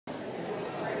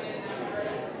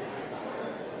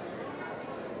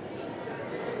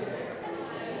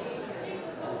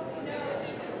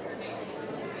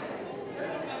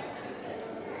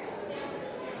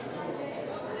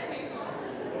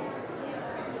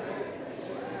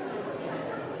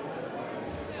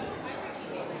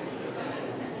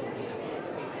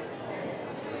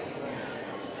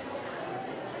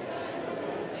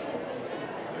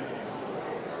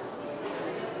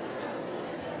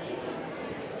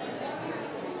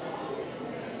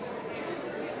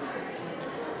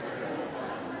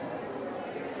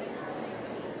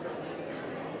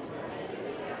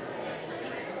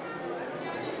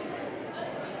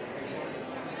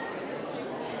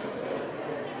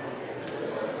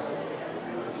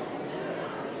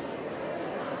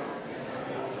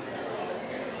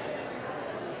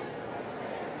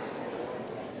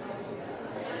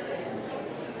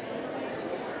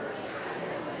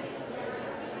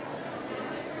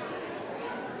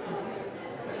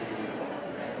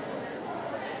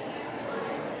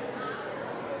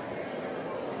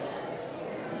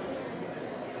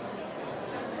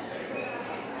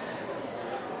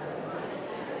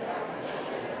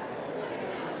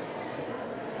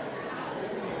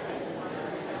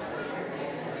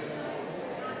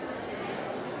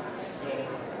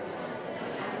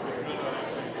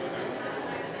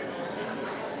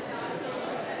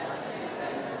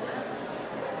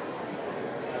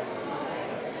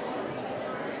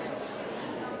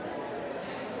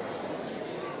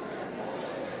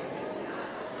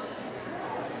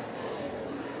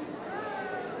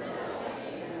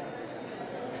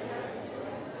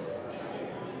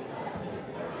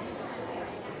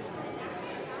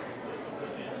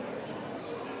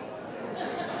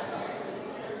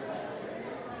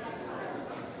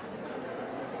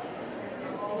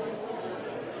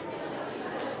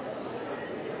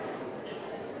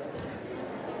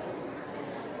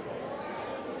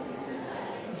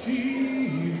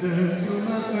Jesus, you're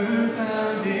my firm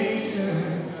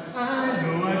foundation. I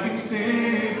know I can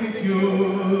stand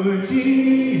secure.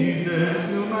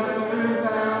 Jesus, you're my firm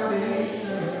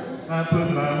foundation. I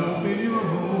put my hope in your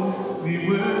holy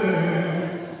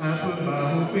word. I put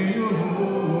my hope in your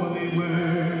holy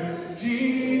word.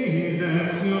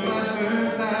 Jesus, you're my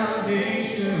firm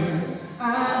foundation.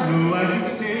 I know I can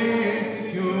stand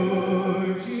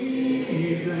secure.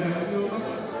 Jesus, you're my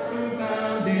firm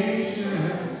foundation.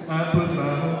 I put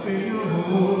my hope in your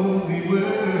holy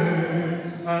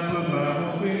word. I put my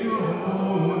hope in your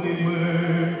holy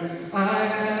word. I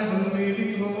have a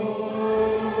living hope.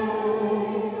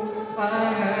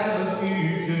 I have a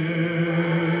future.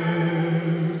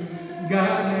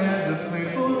 God has a plan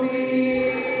for me.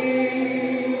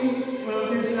 Of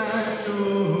this I'm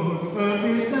sure. Of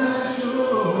this I'm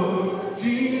sure.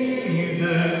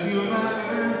 Jesus, you're my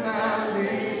firm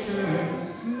foundation.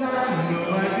 And I know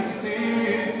I can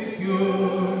stand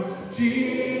secure.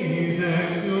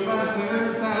 Jesus, you're my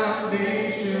firm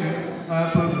foundation. I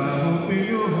put my hope in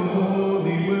your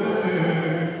holy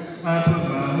word. I put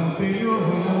my hope in your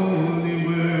holy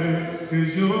word.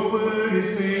 'Cause your word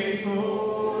is faithful.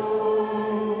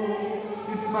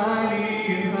 It's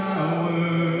mighty in power.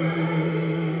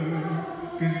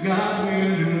 'Cause God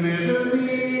will deliver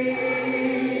me.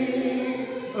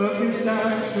 Of this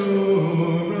I'm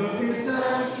sure. Of this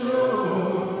I'm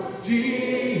sure.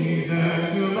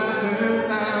 Jesus, you're my firm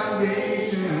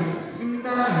foundation. And I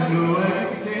know I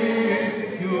can stand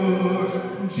secure.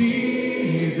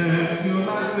 Jesus, you're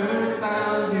my firm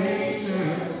foundation.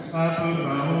 I put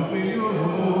my hope in your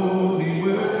holy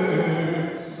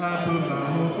word. I put my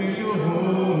hope in your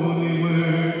holy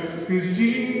word. 'Cause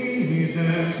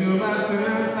Jesus, you're my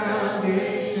firm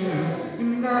foundation.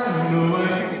 And I know I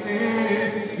can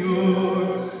stand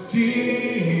secure.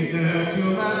 Jesus,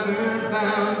 you're my firm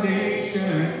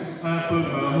foundation. I put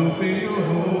my hope in your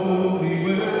holy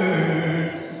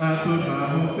word. I put my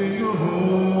hope in your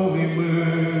holy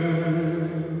word.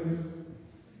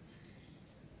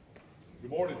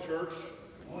 Good morning, church.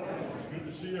 It's good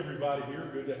to see everybody here.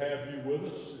 Good to have you with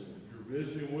us. And if you're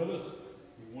visiting with us,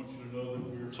 we want you to know that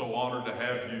we're so honored to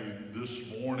have you this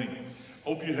morning.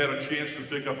 Hope you had a chance to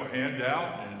pick up a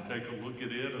handout and take a look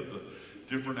at it of the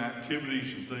different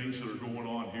activities and things that are going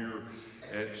on here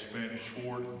at Spanish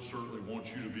Fort, and certainly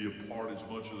want you to be a part as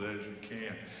much of that as you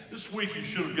can. This week you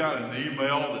should have gotten an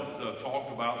email that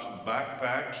talked about some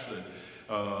backpacks and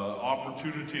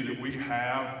opportunity that we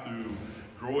have through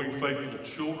Growing Faithful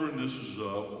Children. This is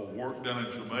a work done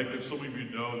in Jamaica. Some of you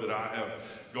know that I have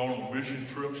gone on mission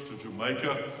trips to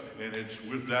Jamaica, and it's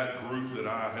with that group that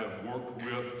I have worked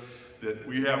with that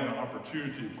we have an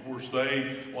opportunity. Of course,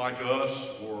 they, like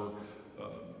us, were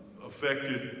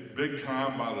affected big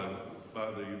time by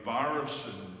the virus,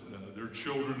 and their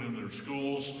children in their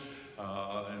schools,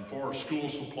 and for our school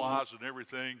supplies and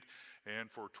everything.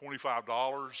 And for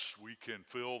 $25, we can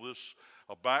fill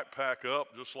a backpack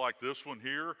up just like this one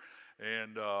here,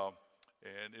 and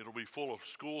it'll be full of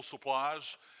school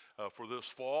supplies for this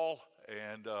fall,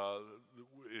 and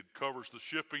it covers the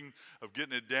shipping of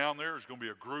getting it down there. There's going to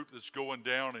be a group that's going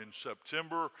down in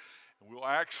September, and we'll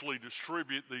actually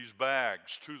distribute these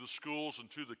bags to the schools and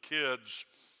to the kids.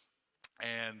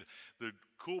 And the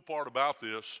cool part about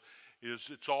this is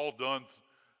it's all done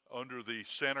under the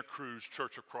Santa Cruz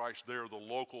Church of Christ. They're the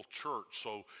local church,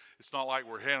 so it's not like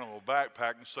we're handing them a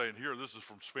backpack and saying, here, this is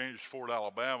from Spanish Fort,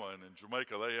 Alabama, and in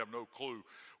Jamaica they have no clue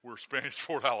where Spanish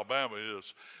Fort, Alabama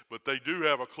is, but they do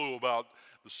have a clue about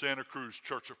the Santa Cruz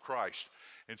Church of Christ.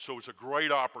 And so it's a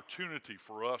great opportunity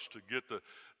for us to get the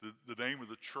name of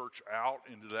the church out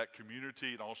into that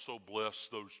community, and also bless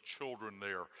those children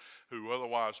there who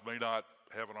otherwise may not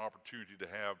have an opportunity to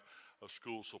have a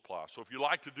school supply. So if you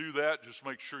like to do that, just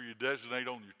make sure you designate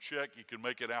on your check. You can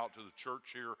make it out to the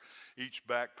church here. Each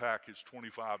backpack is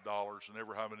 $25, and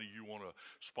ever how many you want to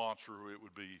sponsor, it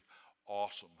would be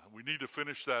awesome. We need to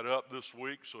finish that up this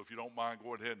week, so if you don't mind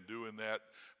going ahead and doing that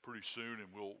pretty soon,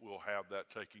 and we'll have that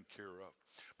taken care of.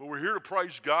 But we're here to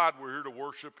praise God. We're here to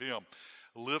worship Him,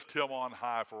 lift Him on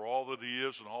high for all that He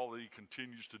is and all that He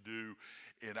continues to do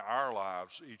in our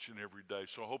lives each and every day.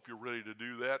 So I hope you're ready to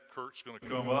do that. Kurt's going to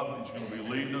come up. He's going to be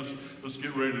leading us. Let's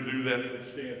get ready to do that.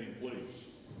 Standing, please.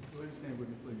 Go ahead and stand with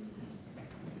me, please.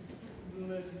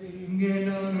 Blessing and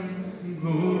honor,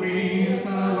 glory and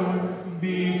power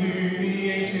be to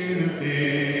the Ancient of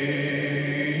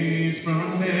Days.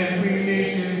 From every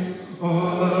nation,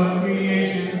 all of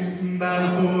creation,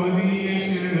 bow before the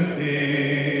Ancient of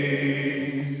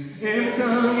Days. Every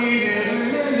tongue in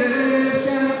heaven and earth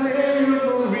shall declare your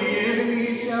glory, every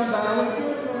knee shall bow at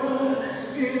your throne.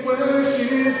 In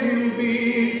worship you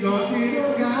be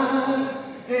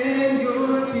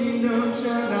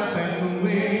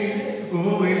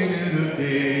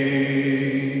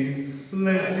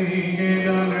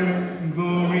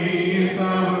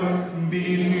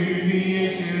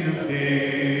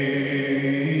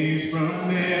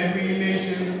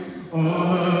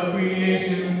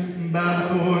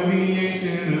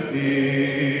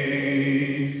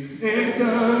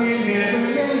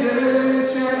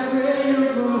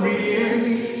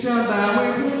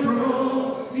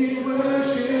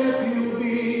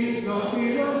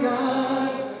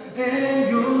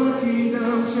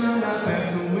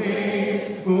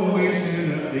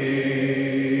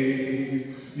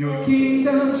Your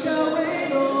kingdom shall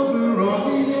reign over all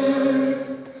the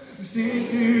earth. Sing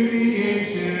to the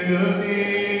Ancient of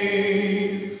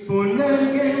Days, for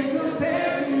none can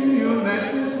compare to your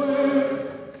matchless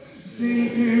worth. Sing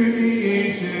to the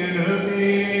Ancient of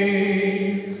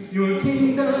Days, your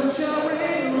kingdom shall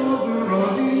reign over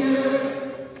all the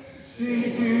earth. Sing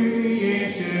to the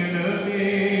Ancient of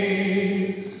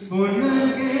Days, for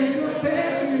none can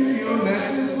compare to your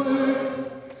matchless worth.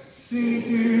 Sing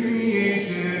to the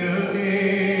Ancient of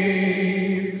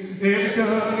Days, every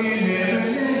tongue in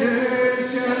heaven and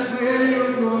earth shall declare your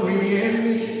glory, and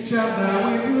me shall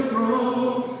bow at your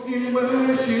throne. In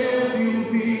worship you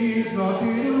will be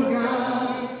exalted, O God,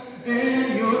 and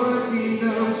your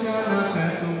kingdom shall not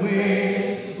pass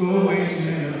away, O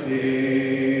Ancient of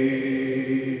Days.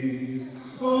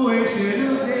 O Ancient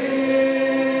of Days,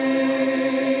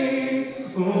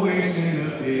 O Ancient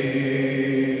of Days,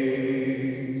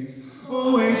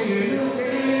 O Ancient of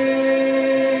Days,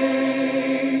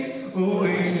 O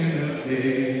Ancient of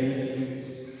Days.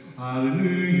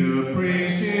 Hallelujah,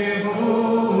 praise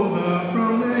Jehovah,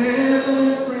 from the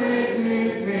heavens praise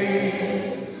his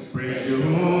name. Praise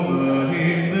Jehovah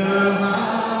in the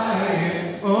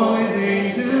highest, all his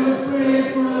angels praise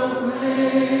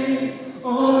proclaim.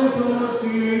 All his hosts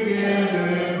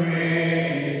together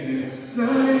praise him,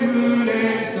 sun and moon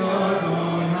and stars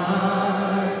on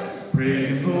high. Praise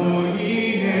him, for ye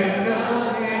heaven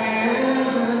of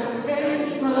heavens, and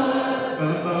floods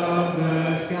above the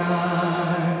sky.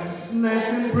 Let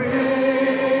them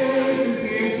praise his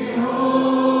name,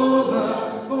 Jehovah,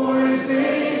 for his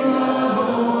name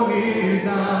alone is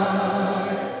high,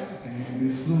 and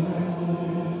his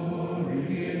glory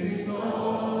is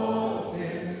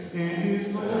exalted, and his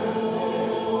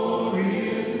glory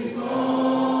is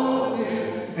exalted,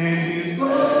 and his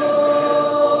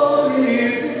glory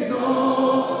is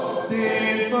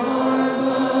exalted far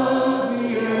above the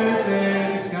earth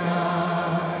and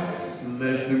sky.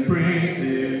 Let them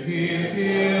praises him,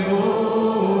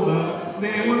 Jehovah,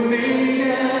 they were made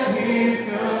at his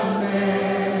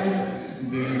command.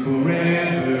 Then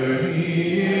forever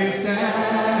he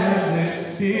established,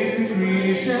 his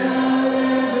decree shall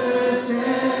ever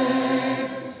stand.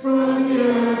 From the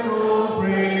earth, oh,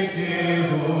 praise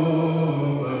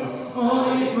Jehovah, all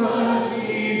ye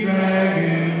fleshy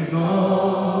dragons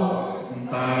all,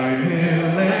 fire,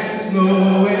 hell, and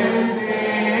snow, and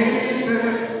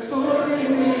vapor, stormy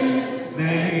winds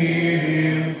that hear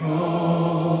him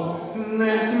call.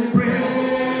 Let them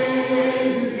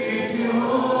praise his name,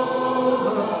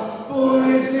 Jehovah, for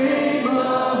his name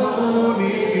alone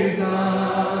is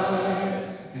high,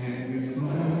 and his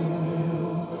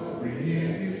glory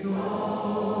is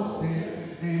exalted,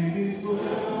 and his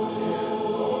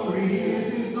glory is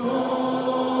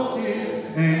exalted,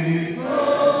 and his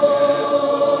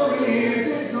glory is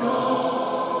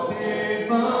exalted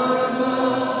far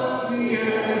above the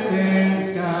earth and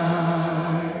sky.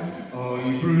 All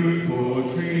ye fruitful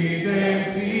trees and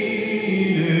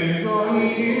cedars, all ye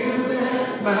hills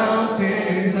and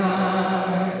mountains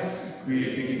high,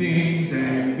 creeping things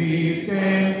and beasts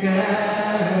and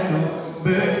cattle,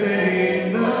 birds that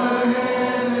in the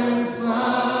heavens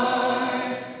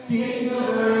fly, kings of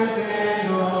earth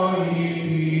and all ye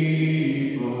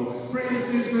people,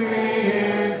 princes great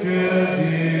and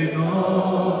judges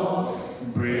all.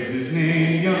 Praise his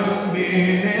name, young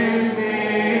men and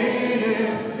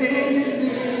maidens, aged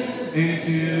men and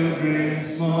children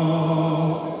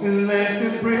small. And let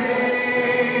them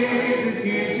praise his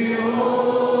King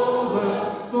Jehovah,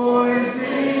 for his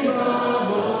name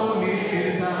alone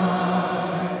is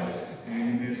high,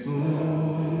 and his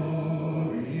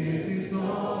glory is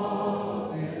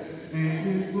exalted, and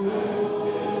his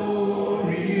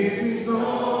glory is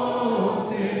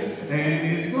exalted, and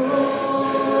his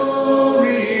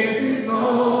glory is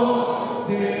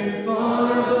exalted far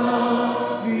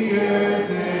above the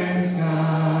earth and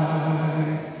sky,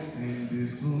 and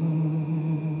his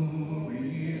glory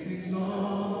is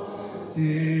exalted,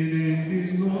 and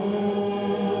his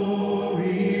glory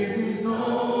is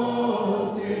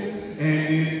exalted, and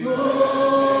his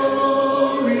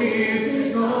glory is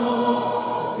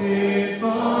exalted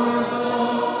far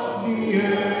above the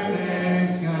earth and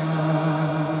sky.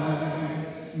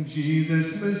 Jesus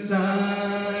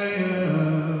Messiah,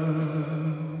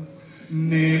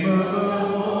 name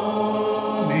above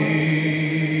all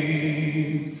names,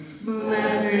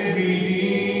 blessed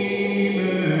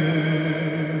Redeemer,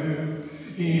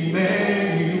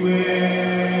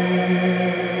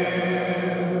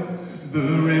 Emmanuel, the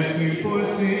rescue for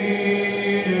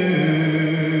sinners,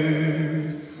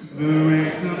 the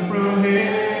ransom from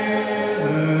heaven.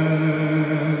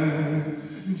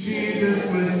 Jesus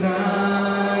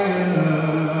Messiah,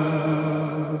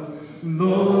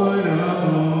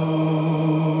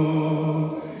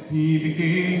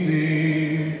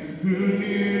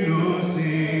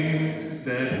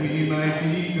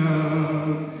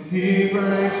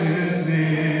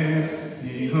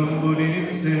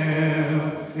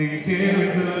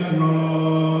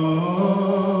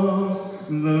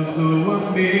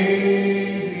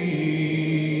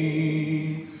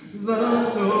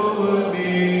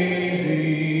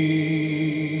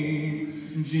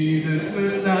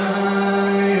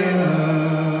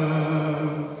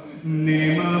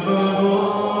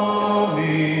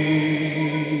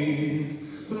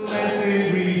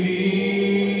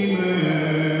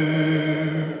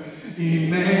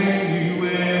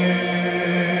 Emmanuel,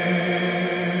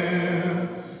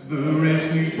 the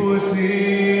rescue for sinners,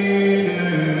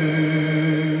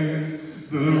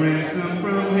 the ransom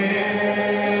from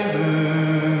heaven,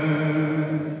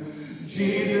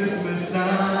 Jesus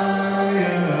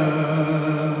Messiah,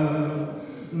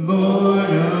 Lord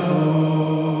of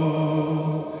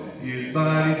all, his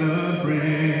body the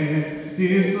bread,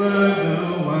 his blood the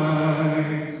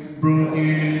wine, broken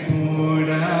and poured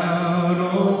out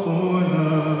all for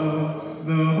love.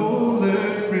 The whole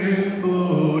earth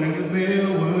trembled and the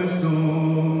veil was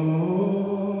torn.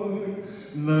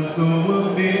 Love so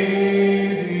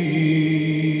amazing,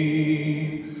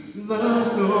 love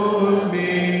so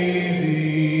amazing,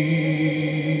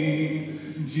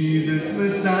 Jesus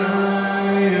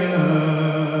Messiah,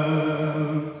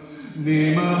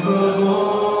 name above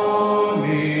all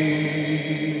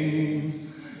names,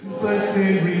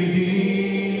 blessed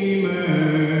Redeemer,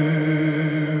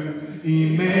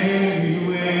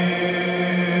 Emmanuel,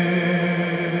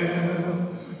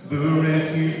 the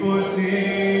rescue for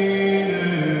sinners,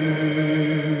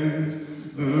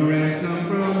 the ransom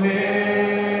from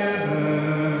heaven,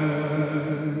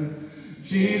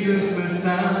 Jesus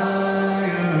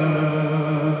Messiah,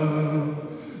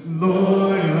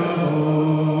 Lord of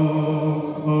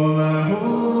all I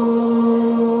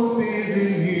hope is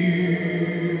in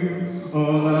you,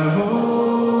 all I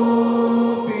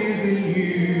hope is in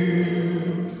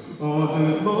you, all the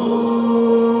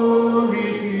glory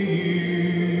to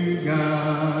you,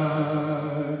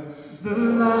 God, the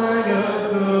light of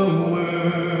the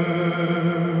world,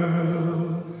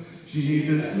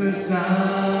 Jesus Messiah,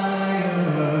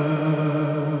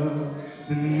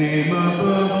 the name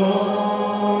above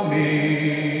all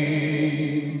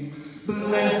names,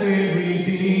 blessed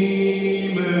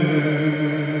Redeemer,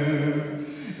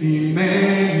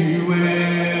 Emmanuel,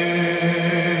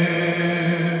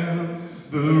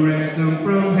 the ransom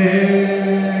from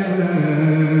heaven,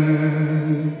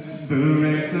 the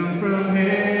ransom from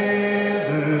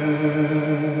heaven,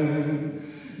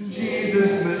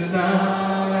 Jesus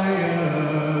Messiah,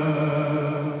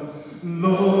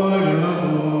 Lord of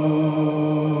all,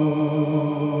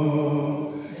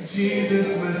 Jesus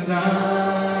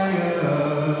Messiah,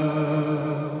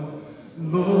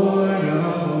 Lord of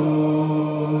all.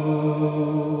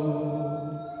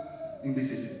 You can be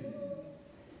seated.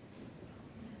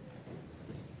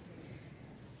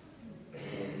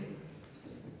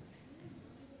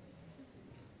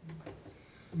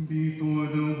 Before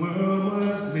the world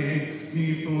was made,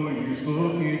 before you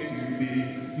spoke it to be,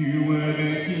 you were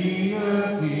the King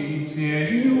of Kings. Yeah,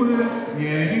 you were,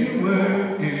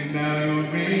 and now you're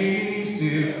reigning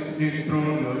still,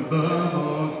 enthroned above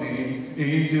all things.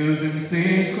 Angels and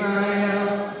saints cry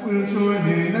out, we'll join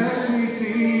in as we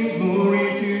sing,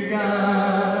 glory to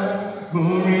God,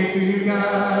 glory to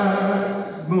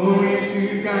God, glory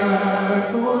to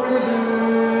God forever.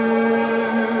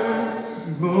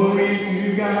 Glory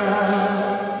to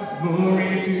God, glory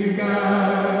to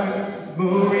God,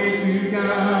 glory to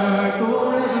God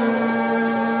forever.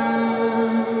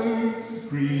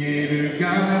 Creator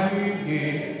God, you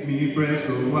gave me breath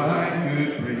so I could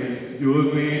praise your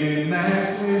great and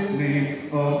matchless name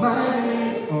all my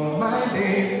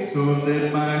days. So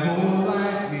let my whole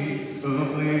life be a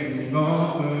blazing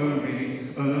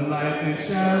offering, a life that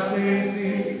shouts and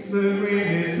sings the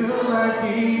greatness of our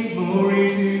King. Glory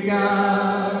to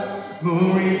God,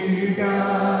 glory to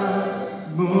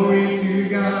God, glory to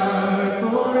God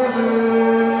forever.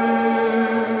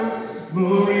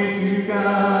 Glory to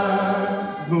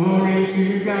God, glory to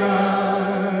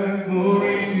God,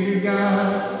 glory to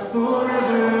God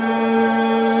forever.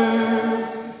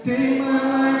 Take my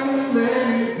life and let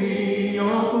it be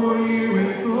all for you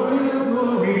and for your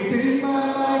glory. Take my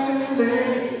life and let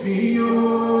it be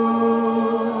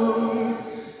yours.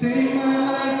 Take my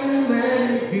life and let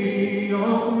it be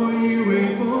all for you and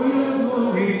for your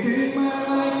glory. Take my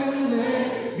life and let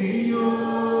it be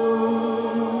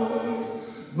yours.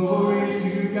 Glory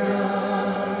to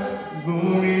God,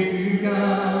 glory to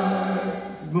God,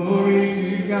 glory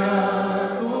to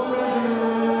God forever.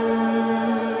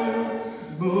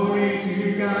 Glory to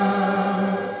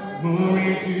God, glory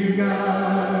to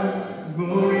God,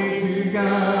 glory to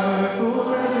God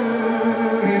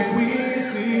forever. And we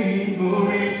sing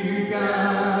glory to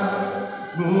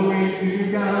God, glory to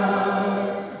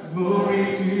God, glory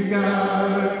to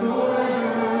God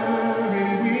forever.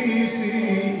 And we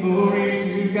sing glory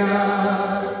to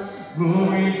God,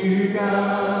 glory to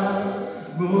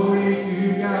God, glory to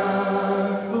God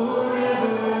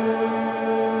forever.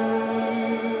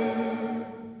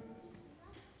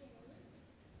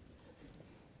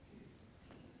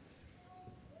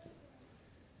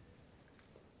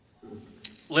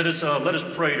 Let us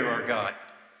pray to our God.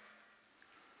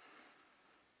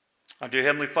 Our dear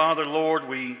Heavenly Father, Lord,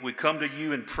 we come to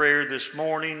you in prayer this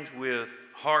morning with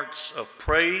hearts of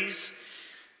praise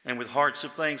and with hearts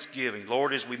of thanksgiving.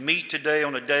 Lord, as we meet today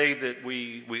on a day that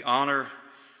we honor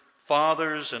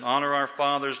fathers and honor our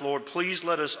fathers, Lord, please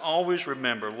let us always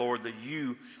remember, Lord, that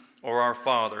you are our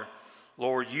Father.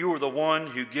 Lord, you are the one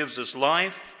who gives us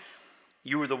life.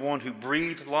 You are the one who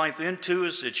breathed life into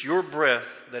us. It's your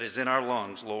breath that is in our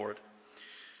lungs, Lord.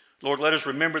 Lord, let us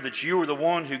remember that you are the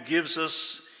one who gives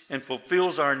us and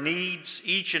fulfills our needs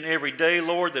each and every day,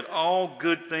 Lord, that all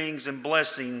good things and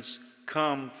blessings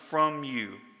come from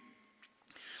you.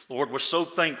 Lord, we're so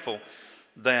thankful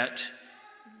that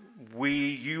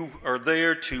you are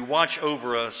there to watch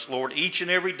over us, Lord, each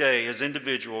and every day as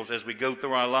individuals as we go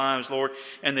through our lives, Lord,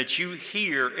 and that you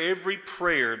hear every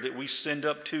prayer that we send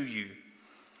up to you,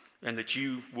 and that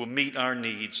you will meet our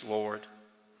needs, Lord.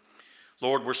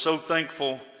 Lord, we're so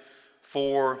thankful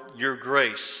for your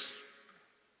grace.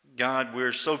 God,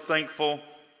 we're so thankful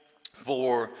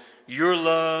for your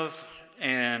love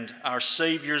and our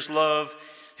Savior's love,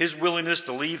 his willingness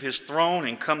to leave his throne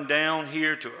and come down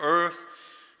here to earth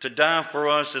to die for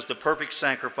us as the perfect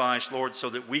sacrifice, Lord, so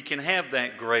that we can have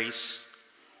that grace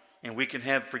and we can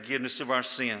have forgiveness of our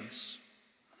sins.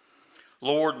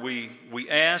 Lord, we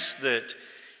ask that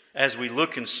as we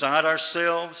look inside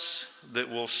ourselves, that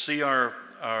we'll see our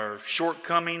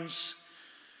shortcomings,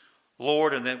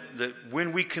 Lord, and that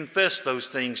when we confess those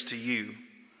things to you,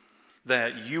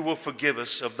 that you will forgive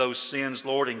us of those sins,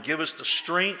 Lord, and give us the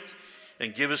strength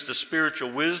and give us the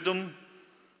spiritual wisdom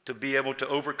to be able to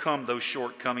overcome those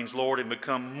shortcomings, Lord, and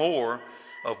become more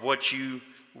of what you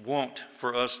want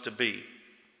for us to be.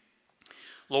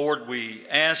 Lord, we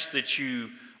ask that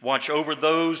you watch over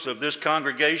those of this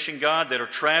congregation, God, that are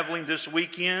traveling this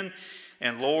weekend.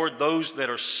 And Lord, those that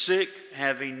are sick,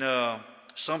 having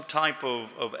some type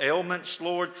of ailments,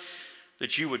 Lord,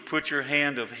 that you would put your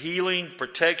hand of healing,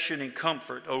 protection, and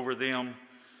comfort over them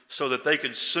so that they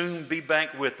could soon be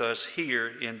back with us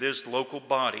here in this local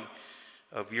body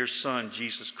of your Son,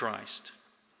 Jesus Christ.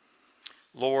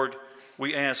 Lord,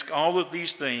 we ask all of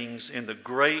these things in the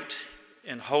great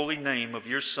and holy name of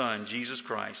your Son, Jesus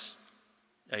Christ.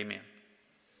 Amen.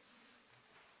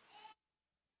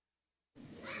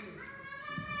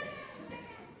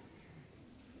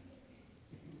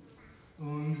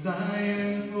 On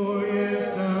Zion's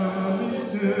glorious summit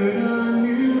stood a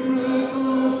numerous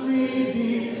host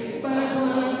redeemed by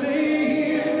blood they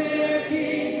hear their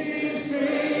kings in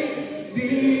strains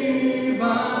divine.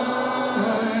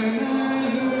 I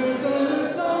heard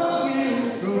the song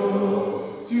and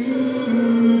strolled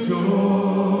to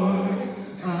joy.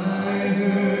 I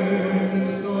heard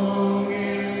the song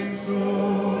and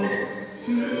strolled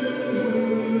to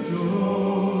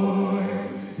joy.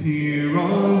 Hear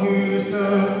all who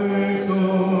suffer,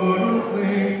 sword or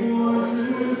flame for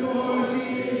truth or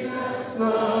Jesus'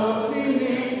 lovely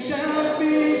name shall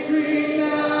victory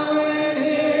now and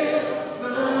hail the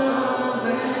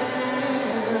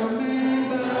Lamb and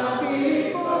bow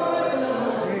before the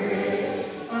great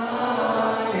I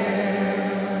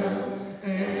am,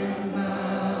 and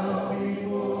bow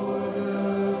before the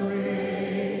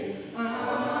great I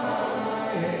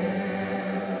am.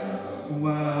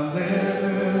 While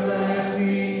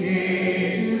everlasting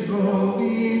ages roll,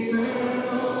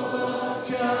 eternal love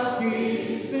shall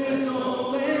feed their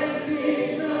soul and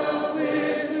seeds of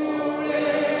bliss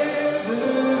forever.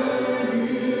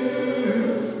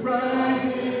 You rise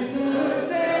in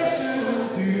succession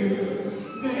to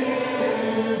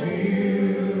their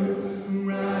view.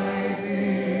 Rise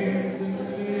in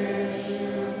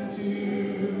succession to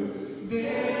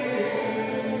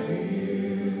their view.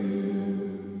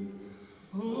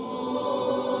 Holy,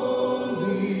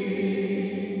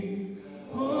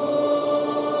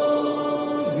 holy,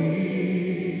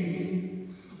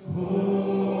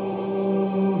 holy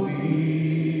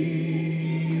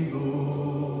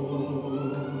Lord,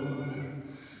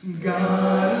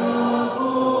 God of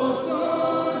hosts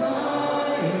on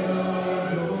high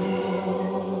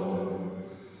adore.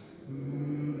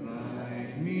 Who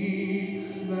like me,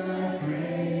 thy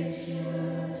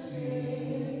creation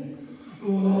sing?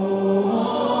 Almighty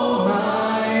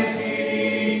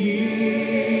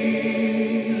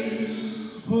King,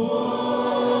 holy,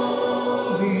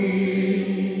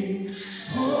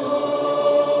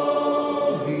 holy,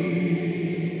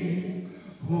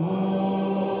 holy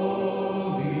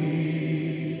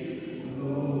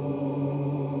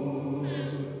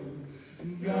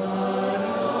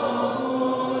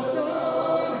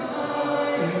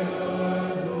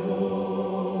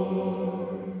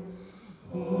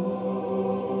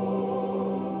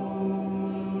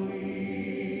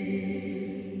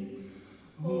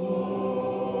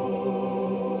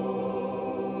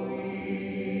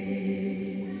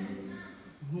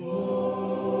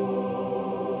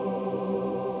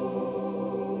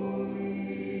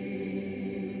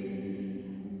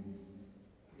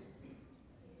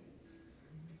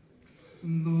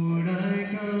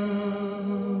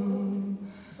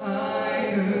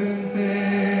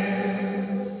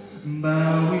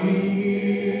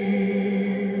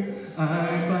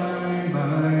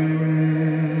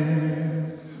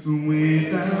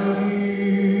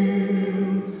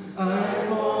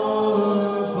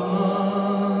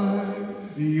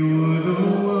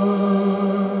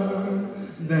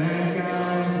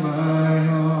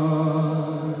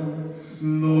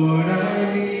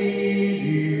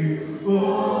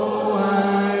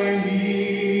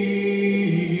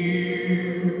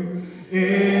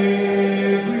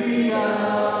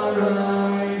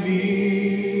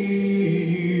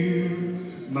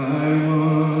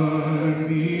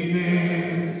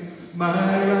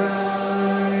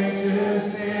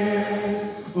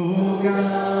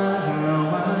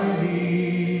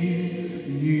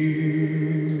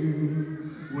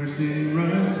mercy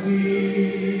runs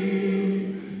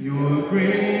deep. Your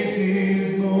grace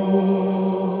is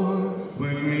more.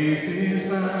 Where grace is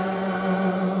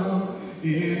found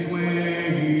is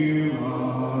where you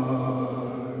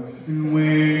are. And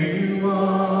where you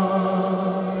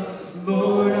are,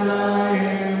 Lord, I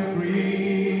am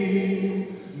free.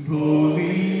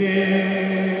 Holiness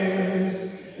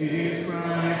is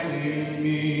Christ in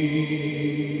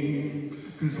me.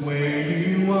 'Cause where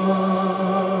you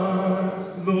are,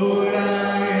 Lord,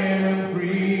 I am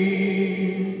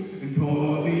free. And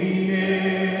holiness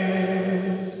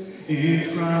is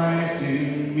Christ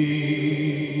in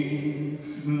me.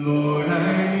 Lord,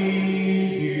 I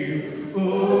need you.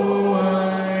 Oh,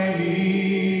 I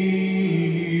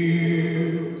need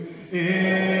you.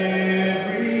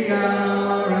 Every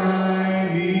hour I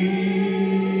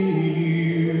need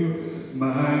you.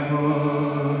 My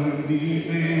one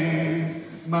defense,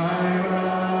 my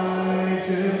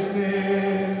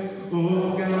righteousness.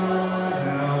 Oh God,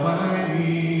 how I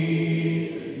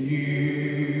need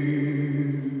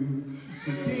you.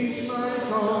 So teach my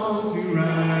soul to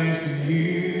rise to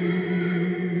you.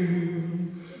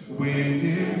 When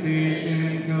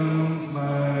temptation comes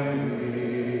my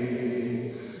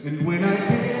way, and when I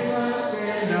cannot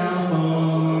stand, I'll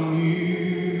fall on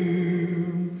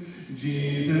you.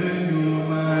 Jesus, you're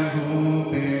my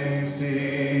hope and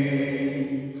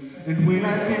stay. And when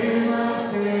I cannot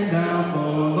stand, I'll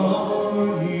fall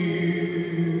on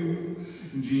you.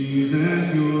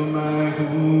 Jesus, you're my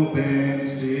hope and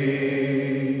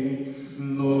stay.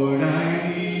 Lord, I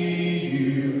need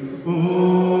you.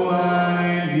 Oh,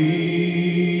 I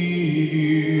need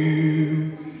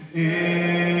you.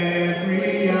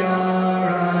 Every hour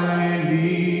I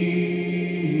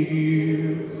need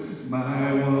you.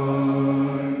 My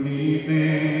one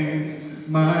defense,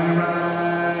 my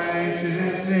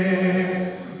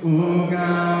righteousness. Oh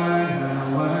God,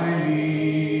 how I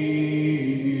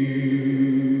need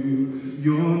you.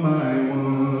 You're my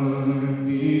one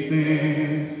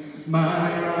defense,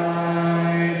 my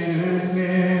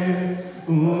righteousness.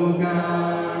 Oh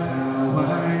God, how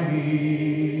I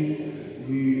need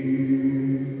you.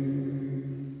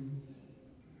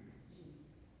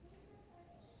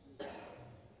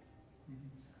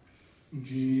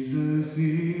 Jesus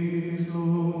is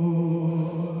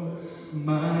Lord,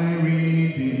 my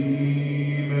Redeemer.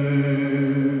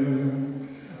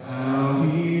 How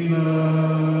He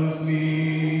loves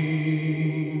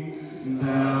me, and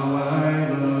how I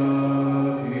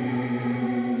love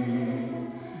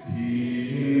Him.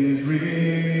 He is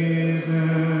risen,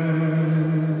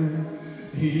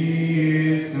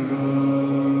 He is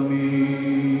coming.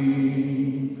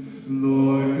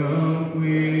 Lord, come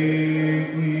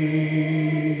quickly.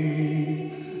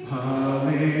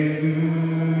 Hallelujah.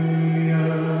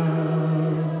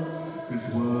 'Cause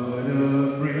what a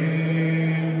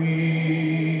friend we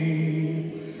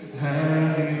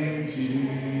have in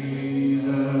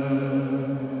Jesus.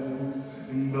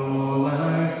 And all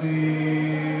our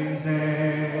sins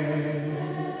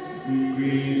and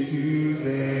griefs to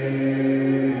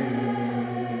bear.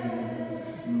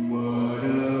 What a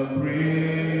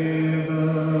privilege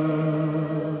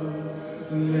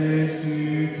to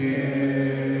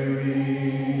carry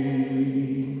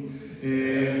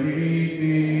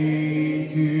everything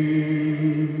to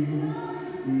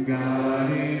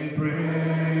God in prayer.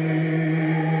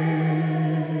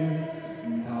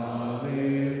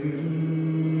 Hallelujah.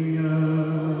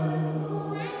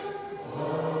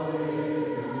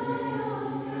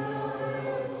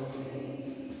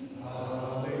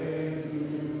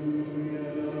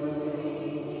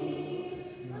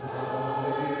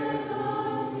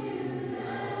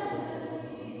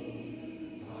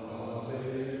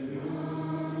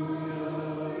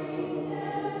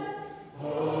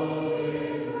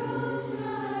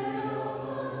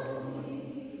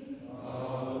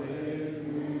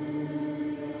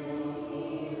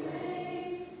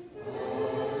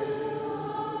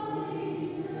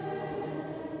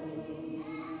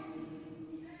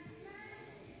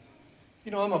 You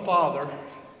know, I'm a father.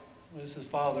 This is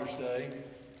Father's Day.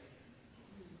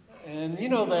 And you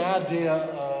know, the idea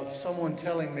of someone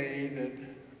telling me that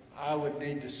I would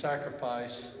need to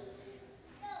sacrifice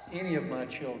any of my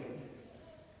children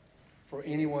for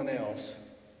anyone else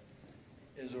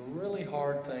is a really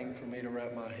hard thing for me to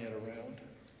wrap my head around.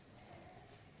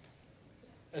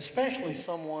 Especially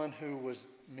someone who was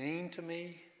mean to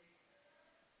me,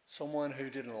 someone who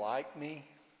didn't like me,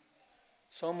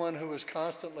 someone who was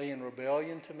constantly in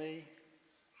rebellion to me,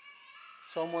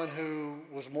 someone who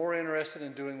was more interested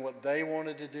in doing what they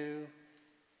wanted to do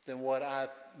than what I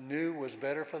knew was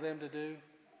better for them to do,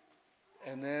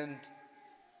 and then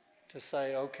to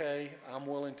say, okay, I'm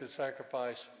willing to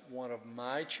sacrifice one of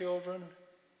my children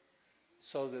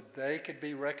so that they could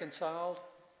be reconciled,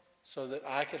 so that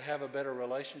I could have a better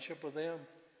relationship with them,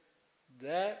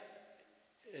 that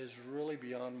is really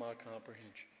beyond my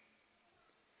comprehension.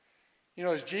 You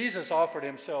know, as Jesus offered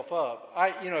himself up,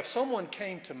 if someone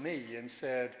came to me and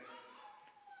said,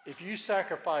 if you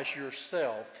sacrifice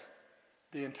yourself,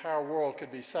 the entire world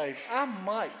could be saved,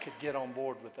 I could get on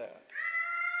board with that.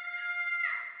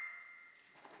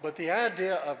 But the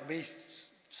idea of me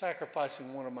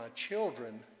sacrificing one of my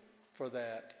children for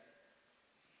that,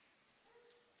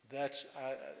 that's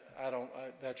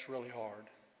really hard.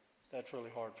 That's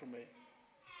really hard for me.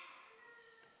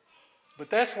 But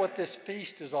that's what this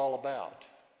feast is all about.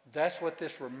 That's what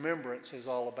this remembrance is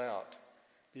all about.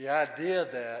 The idea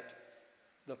that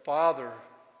the Father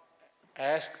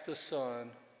asked the Son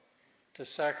to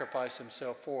sacrifice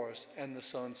himself for us, and the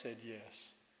Son said yes.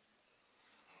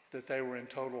 That they were in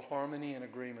total harmony and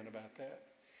agreement about that.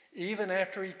 Even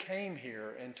after he came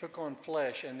here and took on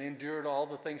flesh and endured all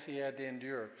the things he had to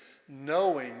endure,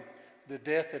 knowing the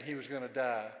death that he was going to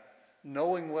die,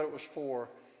 knowing what it was for,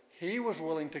 he was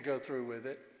willing to go through with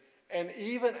it. And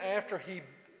even after he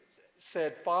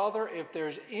said, Father, if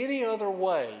there's any other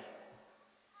way,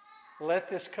 let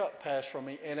this cup pass from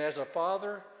me. And as a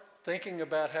father, thinking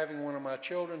about having one of my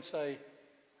children say,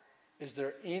 is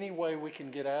there any way we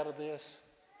can get out of this?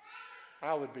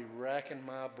 I would be racking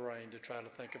my brain to try to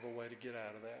think of a way to get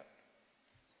out of that.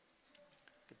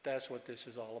 But that's what this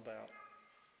is all about.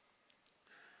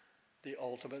 The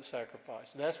ultimate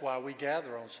sacrifice. That's why we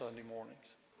gather on Sunday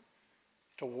mornings.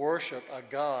 To worship a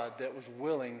God that was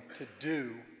willing to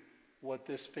do what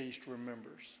this feast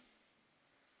remembers.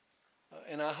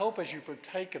 And I hope as you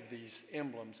partake of these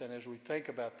emblems and as we think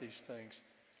about these things,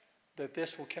 that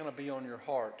this will kind of be on your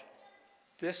heart.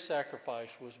 This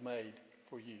sacrifice was made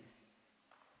for you.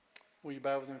 Will you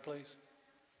bow with me, please?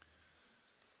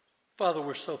 Father,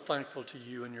 we're so thankful to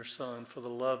you and your Son for the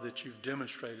love that you've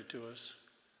demonstrated to us.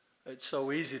 It's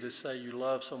so easy to say you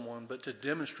love someone, but to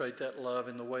demonstrate that love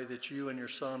in the way that you and your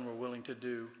Son were willing to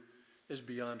do is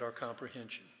beyond our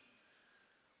comprehension.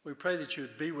 We pray that you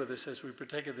would be with us as we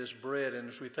partake of this bread and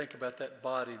as we think about that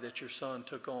body that your Son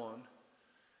took on,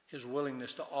 his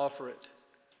willingness to offer it,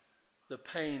 the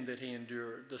pain that he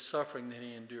endured, the suffering that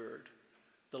he endured,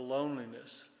 the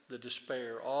loneliness, the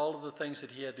despair, all of the things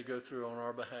that he had to go through on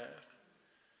our behalf.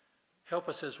 Help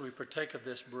us as we partake of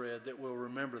this bread that we'll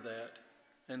remember that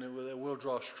and that we'll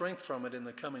draw strength from it in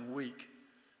the coming week,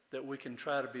 that we can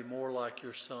try to be more like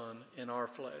your Son in our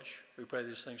flesh. We pray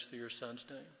these things through your Son's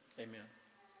name. Amen.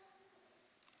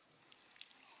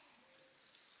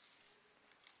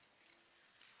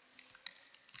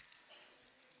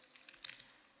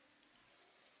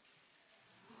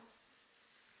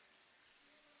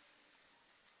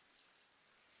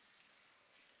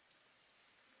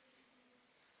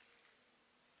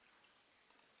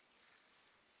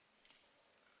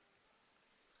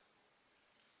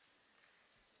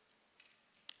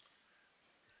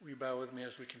 Will you bow with me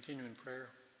as we continue in prayer?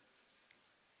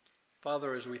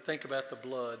 Father, as we think about the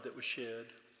blood that was shed,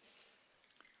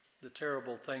 the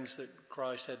terrible things that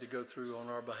Christ had to go through on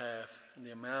our behalf, and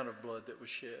the amount of blood that was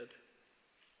shed,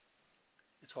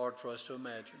 it's hard for us to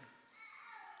imagine.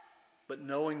 But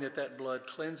knowing that that blood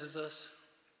cleanses us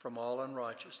from all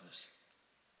unrighteousness,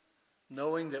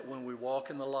 knowing that when we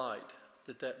walk in the light,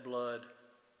 that that blood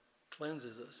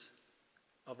cleanses us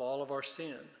of all of our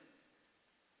sin,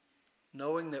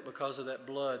 knowing that because of that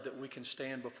blood that we can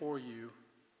stand before you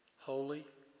holy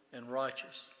and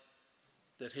righteous,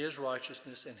 that his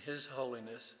righteousness and his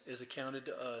holiness is accounted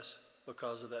to us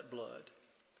because of that blood.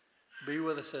 Be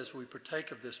with us as we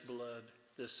partake of this blood,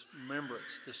 this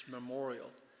remembrance, this memorial,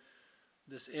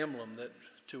 this emblem that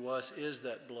to us is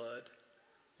that blood,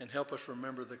 and help us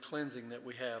remember the cleansing that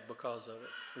we have because of it.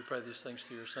 We pray these things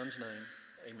through your Son's name.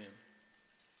 Amen.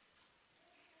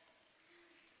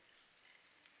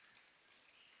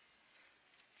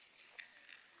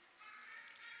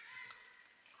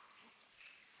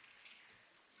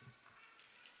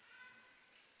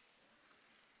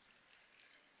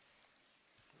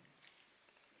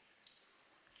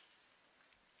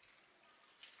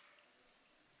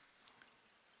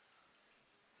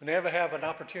 Whenever have an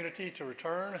opportunity to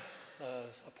return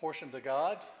a portion to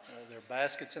God, there are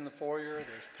baskets in the foyer,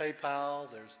 there's PayPal,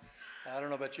 I don't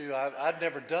know about you, I'd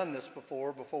never done this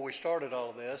before we started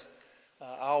all of this.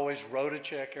 I always wrote a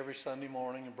check every Sunday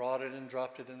morning and brought it and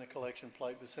dropped it in the collection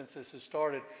plate, but since this has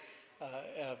started,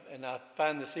 and I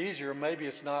find this easier, maybe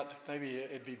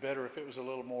it'd be better if it was a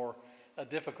little more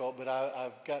difficult, but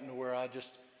I've gotten to where I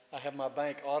have my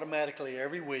bank automatically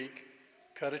every week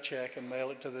cut a check and mail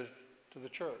it to the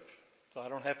church. So I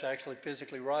don't have to actually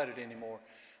physically write it anymore.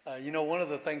 One of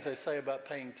the things they say about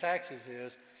paying taxes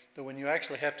is that when you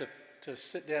actually have to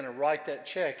sit down and write that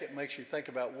check, it makes you think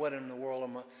about what in the world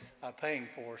am I paying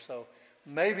for. So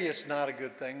maybe it's not a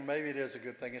good thing. Maybe it is a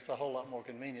good thing. It's a whole lot more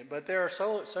convenient. But there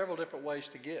are several different ways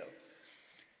to give.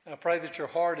 I pray that your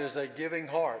heart is a giving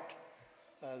heart,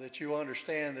 that you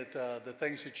understand that the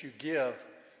things that you give,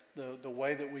 the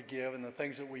way that we give and the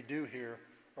things that we do here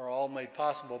are all made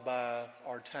possible by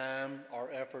our time,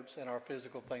 our efforts, and our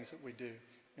physical things that we do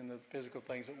and the physical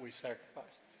things that we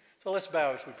sacrifice. So let's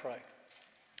bow as we pray.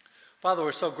 Father,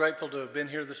 we're so grateful to have been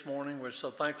here this morning. We're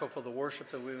so thankful for the worship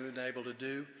that we've been able to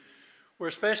do. We're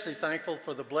especially thankful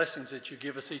for the blessings that you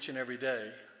give us each and every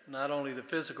day, not only the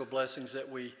physical blessings that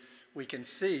we can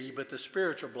see, but the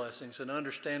spiritual blessings and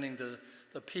understanding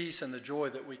the peace and the joy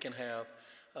that we can have,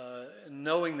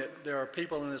 knowing that there are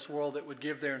people in this world that would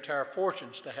give their entire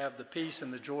fortunes to have the peace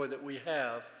and the joy that we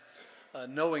have,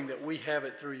 knowing that we have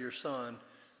it through your Son,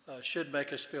 should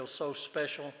make us feel so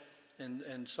special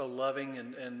and so loving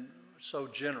and so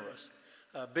generous.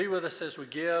 Be with us as we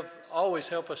give. Always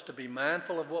help us to be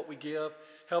mindful of what we give.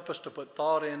 Help us to put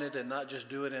thought in it and not just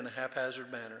do it in a haphazard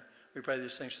manner. We pray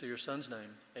these things through your Son's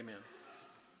name. Amen.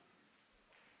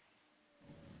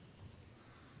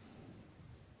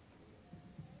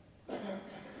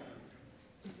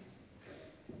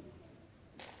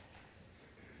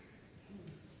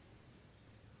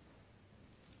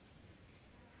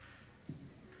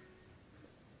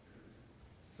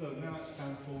 So now it's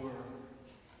time for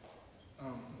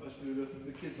let's do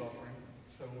the kids offering.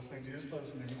 So we'll sing Jesus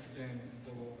Loves Me, and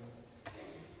we'll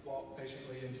walk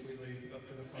patiently and sweetly up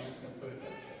to the front and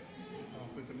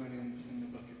put the money in the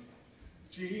bucket.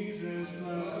 Jesus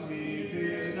loves me,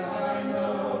 this I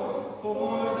know,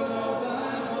 for the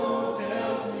Bible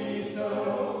tells me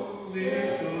so.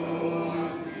 Little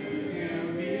ones to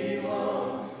him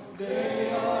belong, they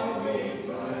are weak,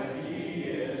 but he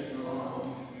is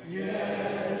strong.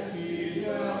 Yes,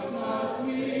 Jesus loves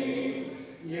me.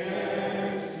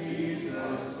 Yes,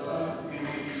 Jesus loves me.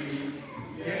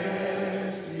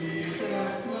 Yes,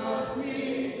 Jesus loves me.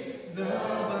 The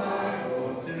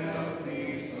Bible tells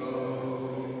me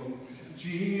so.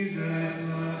 Jesus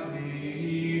loves me,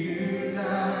 he who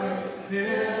died.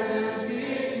 Heaven's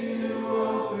gates to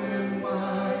open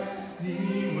wide.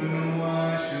 He will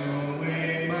wash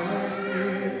away my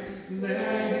sin.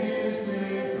 Let his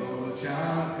little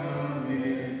child come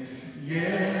in.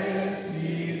 Yes,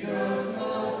 Jesus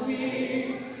loves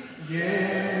me.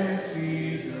 Yes,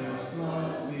 Jesus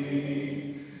loves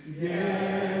me.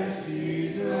 Yes,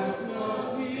 Jesus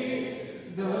loves me.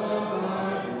 The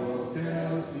Bible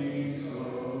tells me so.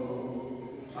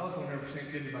 I was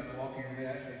 100% kidding about the walking, and they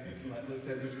actually looked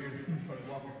at this group and started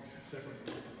walking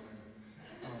separate.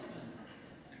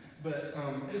 But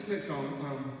this next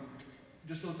song,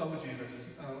 Just a Little Talk with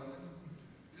Jesus.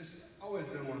 It's always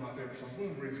been one of my favorite songs. One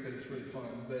of the reasons because it's really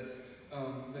fun. But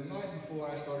the night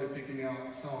before I started picking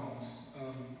out songs,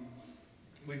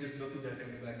 we just built a deck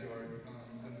in the backyard.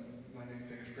 And my name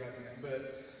thing is grabbing it.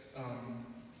 But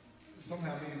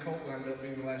somehow me and Colt wound up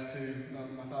being the last two, my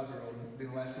 5-year-old,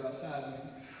 being the last two outside.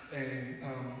 And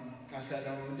I sat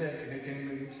down on the deck, and he came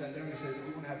and sat down and he said,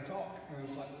 "We want to have a talk." And I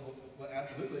was like, well,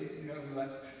 absolutely. Like,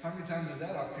 how many times is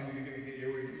that opportunity going to get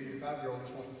here where your 5-year-old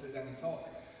just wants to sit down and talk?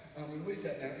 And we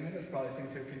sat down, and it was probably 10,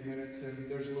 15 minutes, and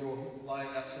there's a little light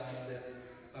outside that,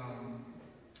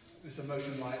 it's a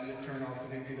motion light that turned off,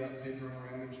 and he'd get up and he'd run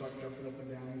around and start jumping up and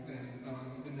down. And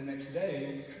then the next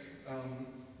day,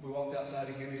 we walked outside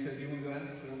again. He said, "Do you want to go ahead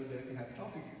and sit on the deck and have a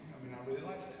talk again?" I mean, I really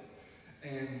liked that.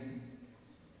 And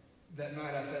that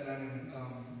night I sat down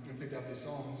and picked out these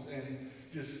songs, and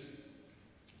just,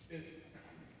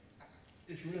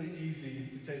 it's really easy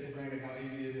to take for granted how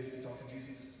easy it is to talk to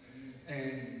Jesus.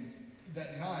 And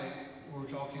that night, we were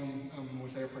talking, we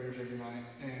say our prayers every night,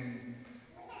 and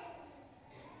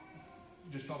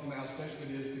just talking about how special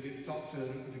it is to get to talk to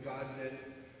the God that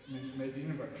made the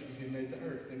universe, and he made the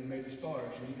earth, and he made the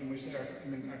stars, and we say our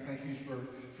thank yous for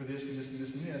this and this and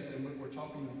this and this, and we're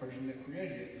talking to the person that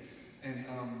created it.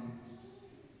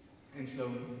 And so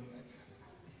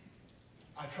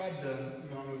I tried to, I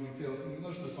don't know if you can tell,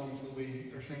 most of the songs that we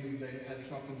are singing today had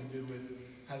something to do with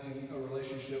having a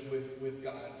relationship with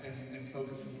God and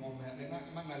focusing on that. And it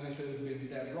might not necessarily be in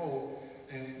that role,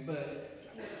 but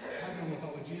having a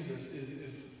talk with Jesus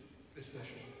is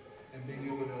special. And being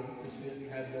able to sit and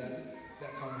have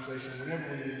that conversation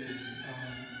whenever we need to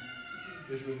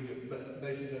is really good. But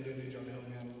basically, I do need y'all to help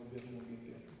me out a little bit when we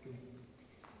get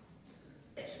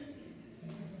there.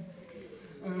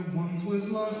 I once was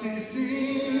lost in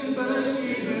sin, but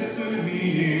Jesus took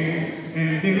me in.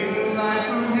 And new life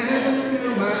from heaven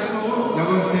filled my soul. Y'all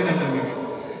gonna stand up with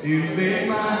me. You made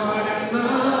my heart and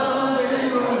love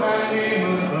and wrote my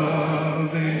name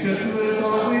above. And just a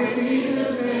talk with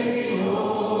Jesus made me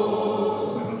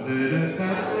whole. Let us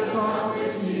have a talk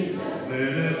with Jesus.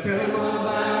 Let us tell all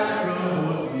our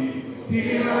troubles.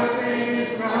 Hear our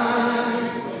faintest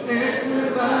cry.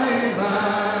 Answer by and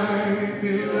by.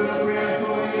 Feel the breath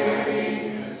for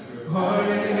yearning. Heart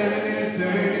in heaven is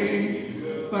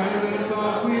turning. Find the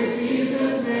talk with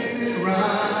Jesus makes it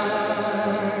right.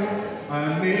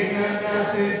 I may have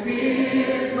doubts and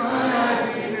fears. My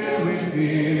eyes may fill with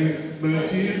tears.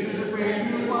 But Jesus is a friend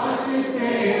who watches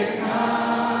day and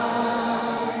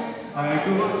night. I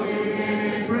go to him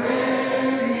in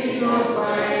prayer. He knows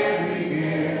my every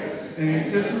care.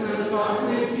 And just a little talk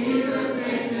with Jesus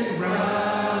makes it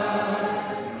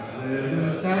right. Let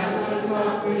us have a little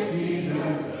talk with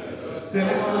Jesus. Tell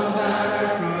him about our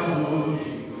troubles.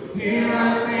 Hear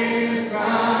our faintest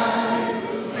cry.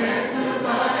 Answer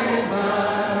by and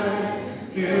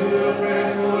by. Feel the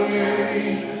breath for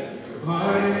yearning.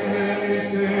 Heart in heaven is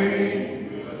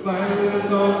turning. Find a little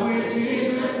talk with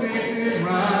Jesus makes it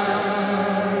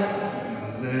right.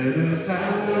 Let us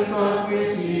have a little talk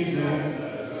with Jesus.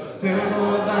 Tell him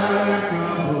all about our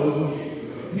troubles.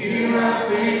 Hear our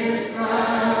faintest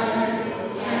cry.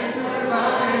 Answer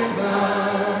by and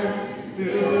by.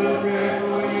 Feel the breath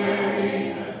for yearning.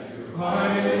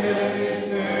 Heart in heaven is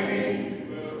turning.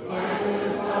 Find a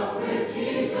little talk with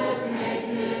Jesus makes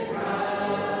it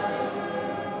right.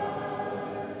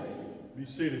 Be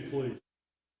seated, please.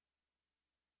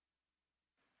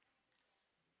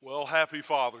 Well, happy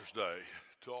Father's Day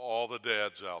to all the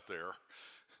dads out there,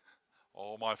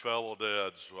 all my fellow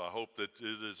dads. I hope that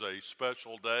it is a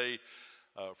special day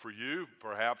for you.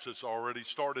 Perhaps it's already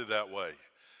started that way.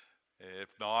 If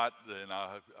not, then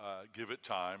I give it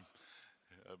time.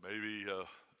 Maybe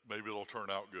it'll turn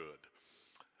out good.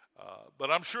 But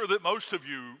I'm sure that most of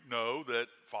you know that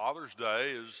Father's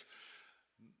Day is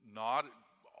not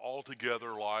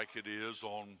altogether like it is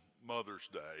on Mother's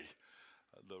Day.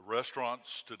 The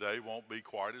restaurants today won't be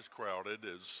quite as crowded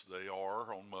as they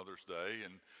are on Mother's Day,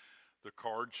 and the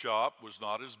card shop was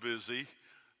not as busy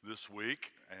this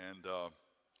week, and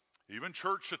even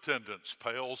church attendance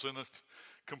pales in a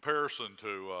comparison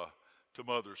to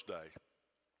Mother's Day.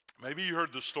 Maybe you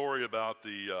heard the story about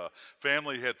the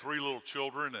family had 3 little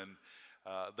children, and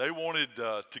they wanted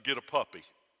to get a puppy,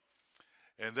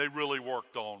 and they really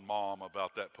worked on Mom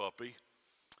about that puppy.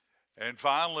 And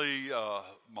finally,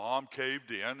 Mom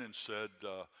caved in and said,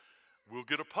 we'll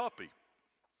get a puppy.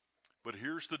 But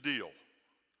here's the deal.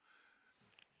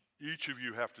 Each of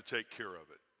you have to take care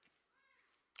of it.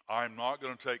 I'm not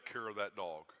going to take care of that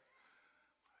dog.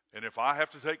 And if I have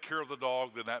to take care of the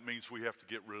dog, then that means we have to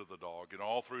get rid of the dog. And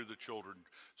all 3 of the children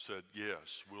said,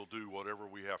 yes, we'll do whatever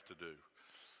we have to do.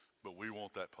 But we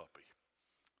want that puppy.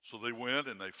 So they went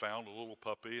and they found a little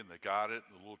puppy and they got it.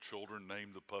 And the little children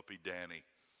named the puppy Danny.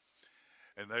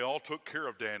 And they all took care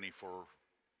of Danny for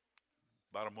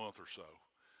about a month or so.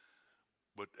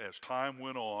 But as time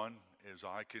went on, as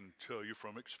I can tell you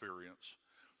from experience,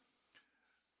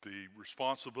 the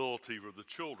responsibility for the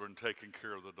children taking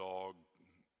care of the dog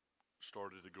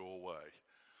started to go away.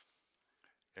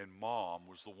 And Mom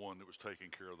was the one that was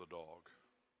taking care of the dog.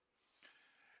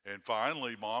 And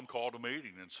finally, Mom called a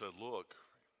meeting and said, look,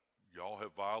 y'all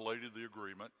have violated the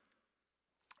agreement,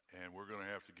 and we're going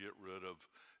to have to get rid of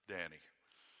Danny.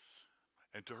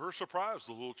 And to her surprise,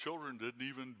 the little children didn't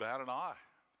even bat an eye.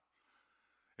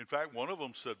 In fact, one of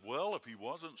them said, well, if he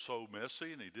wasn't so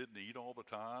messy and he didn't eat all the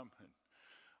time and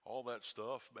all that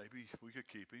stuff, maybe we could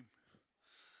keep him.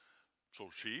 So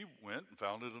she went and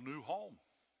found a new home.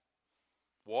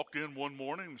 Walked in one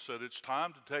morning and said, it's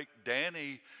time to take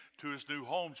Danny to his new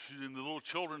home. And the little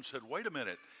children said, wait a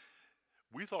minute.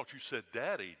 We thought you said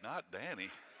Daddy, not Danny.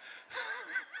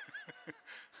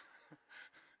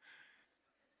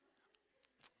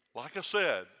 Like I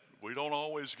said, we don't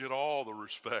always get all the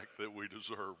respect that we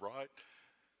deserve, right?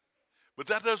 But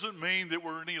that doesn't mean that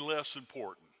we're any less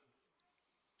important.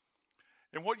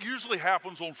 And what usually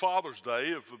happens on Father's Day,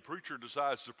 if the preacher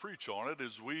decides to preach on it,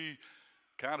 is we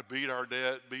kind of beat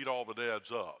all the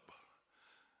dads up.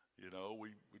 You know,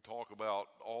 we talk about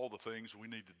all the things we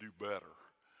need to do better.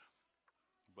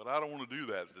 But I don't want to do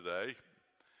that today.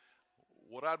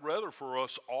 What I'd rather for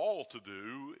us all to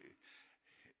do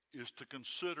is to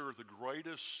consider the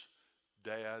greatest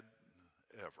dad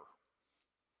ever.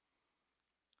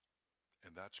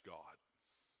 And that's God,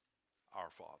 our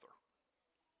Father,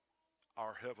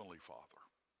 our Heavenly Father.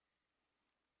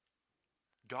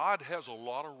 God has a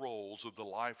lot of roles of the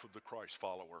life of the Christ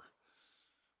follower.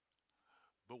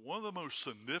 But one of the most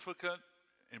significant,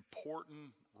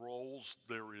 important roles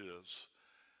there is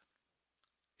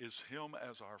him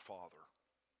as our Father.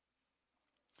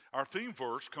 Our theme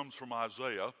verse comes from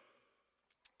Isaiah.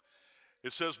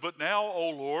 It says, "But now, O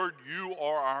Lord, you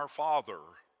are our Father.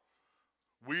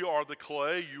 We are the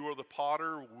clay, you are the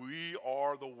potter, we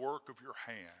are the work of your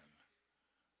hand.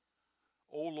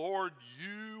 O Lord,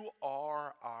 you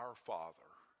are our Father."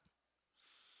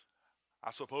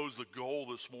 I suppose the goal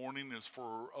this morning is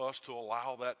for us to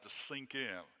allow that to sink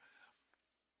in.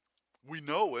 We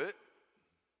know it.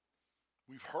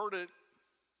 We've heard it.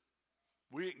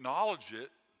 We acknowledge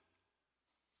it.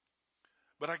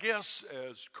 But I guess,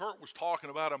 as Kurt was talking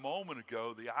about a moment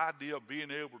ago, the idea of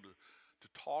being able to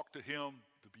talk to him,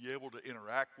 to be able to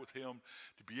interact with him,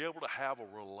 to be able to have a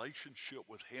relationship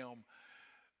with him,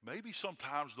 maybe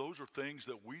sometimes those are things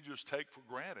that we just take for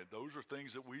granted. Those are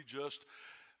things that we just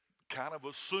kind of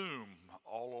assume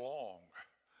all along.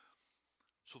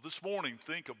 So this morning,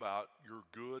 think about your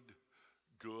good,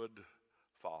 good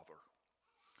Father.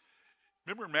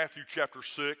 Remember in Matthew chapter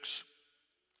 6,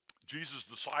 Jesus'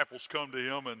 disciples come to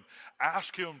him and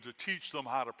ask him to teach them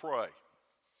how to pray.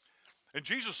 And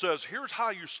Jesus says, here's how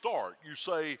you start. You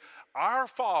say, "Our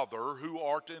Father who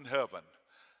art in heaven,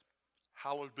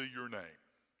 hallowed be your name."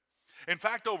 In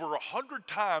fact, over 100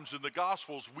 times in the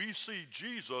Gospels, we see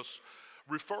Jesus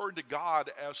referring to God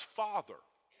as Father.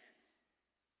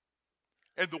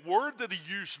 And the word that he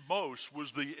used most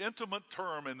was the intimate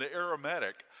term in the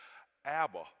Aramaic,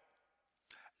 Abba.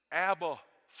 Abba,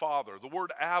 Father. The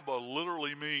word Abba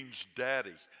literally means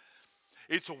daddy.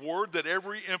 It's a word that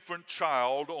every infant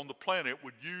child on the planet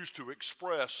would use to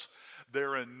express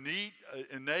their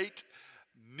innate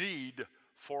need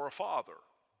for a father.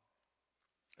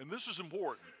 And this is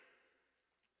important.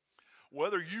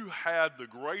 Whether you had the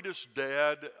greatest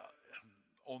dad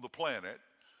on the planet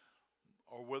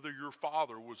or whether your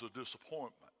father was a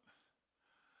disappointment,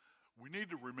 we need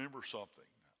to remember something.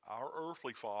 Our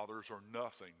earthly fathers are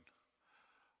nothing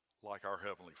like our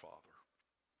Heavenly Father.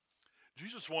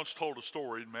 Jesus once told a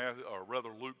story in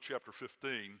Luke chapter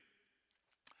 15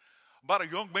 about a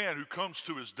young man who comes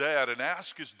to his dad and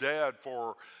asks his dad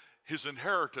for his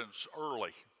inheritance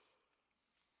early.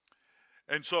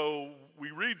 And so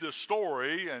we read this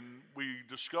story and we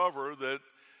discover that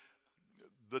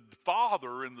the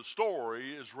father in the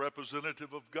story is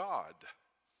representative of God.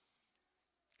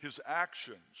 His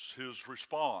actions, his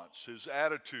response, his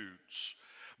attitudes,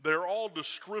 they're all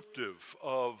descriptive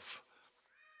of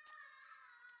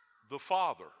the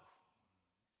Father,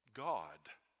 God.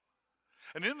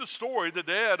 And in the story, the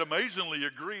dad amazingly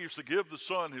agrees to give the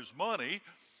son his money,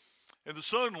 and the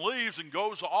son leaves and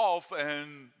goes off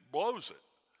and blows it.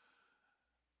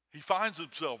 He finds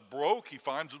himself broke. He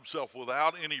finds himself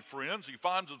without any friends. He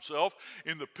finds himself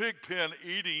in the pig pen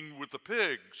eating with the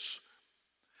pigs.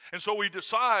 And so he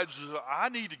decides, I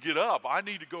need to get up. I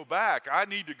need to go back. I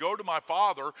need to go to my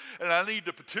father, and I need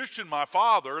to petition my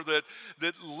father that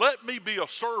let me be a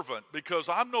servant because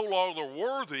I'm no longer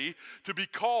worthy to be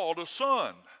called a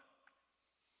son.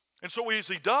 And so as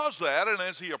he does that, and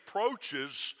as he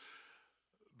approaches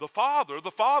the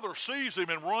father sees him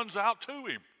and runs out to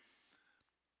him.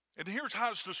 And here's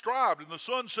how it's described. And the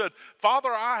son said,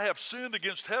 "Father, I have sinned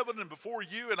against heaven and before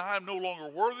you, and I am no longer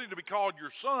worthy to be called your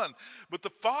son." But the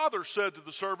father said to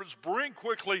the servants, "Bring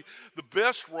quickly the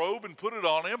best robe and put it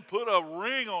on him. Put a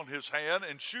ring on his hand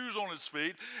and shoes on his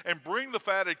feet, and bring the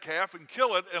fatted calf and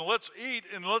kill it, and let's eat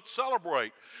and let's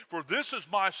celebrate. For this is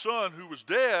my son who was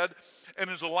dead and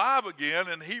is alive again,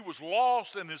 and he was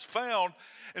lost and is found."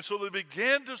 And so they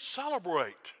began to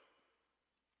celebrate.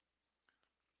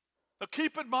 Now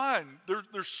keep in mind,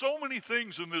 there's so many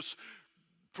things in this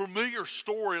familiar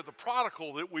story of the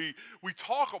prodigal that we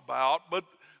talk about, but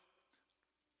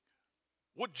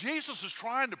what Jesus is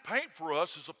trying to paint for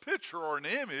us is a picture or an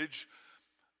image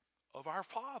of our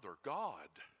Father, God.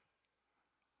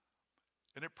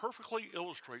 And it perfectly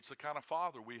illustrates the kind of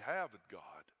Father we have at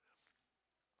God.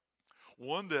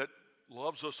 One that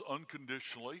loves us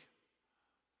unconditionally.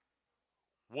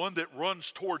 One that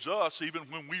runs towards us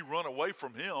even when we run away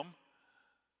from him.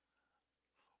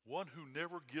 One who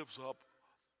never gives up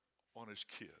on his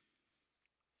kid.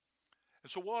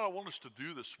 And so what I want us to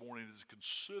do this morning is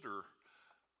consider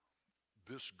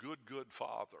this good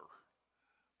Father.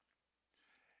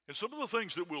 And some of the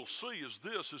things that we'll see is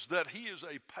that he is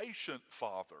a patient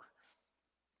Father.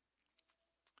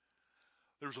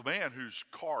 There's a man whose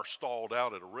car stalled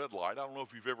out at a red light. I don't know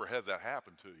if you've ever had that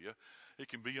happen to you. It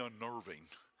can be unnerving.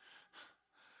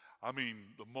 I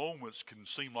mean, the moments can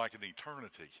seem like an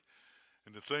eternity.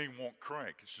 and the thing won't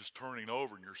crank. It's just turning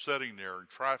over, and you're sitting there, and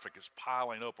traffic is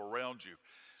piling up around you.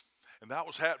 And that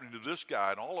was happening to this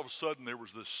guy, and all of a sudden there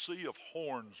was this sea of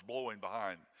horns blowing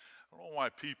behind. I don't know why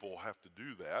people have to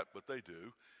do that, but they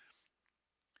do.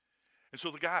 And so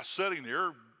the guy's sitting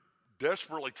there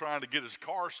desperately trying to get his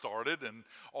car started, and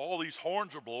all these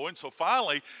horns are blowing. So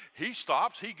finally he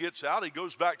stops, he gets out, he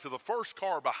goes back to the first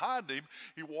car behind him.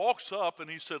 He walks up and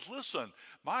he says, listen,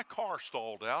 my car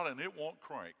stalled out and it won't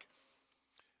crank.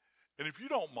 And if you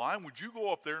don't mind, would you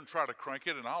go up there and try to crank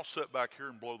it, and I'll sit back here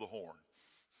and blow the horn.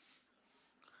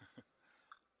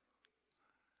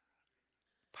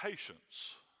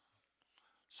 Patience.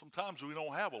 Sometimes we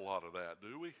don't have a lot of that,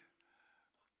 do we?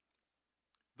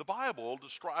 The Bible,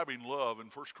 describing love in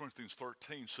 1 Corinthians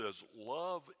 13, says,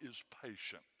 love is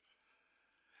patient.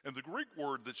 And the Greek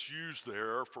word that's used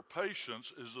there for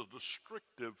patience is a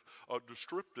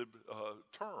descriptive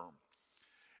term,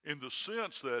 in the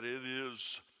sense that it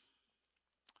is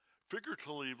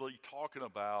figuratively talking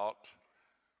about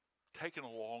taking a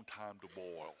long time to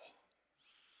boil.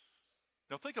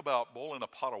 Now think about boiling a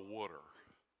pot of water.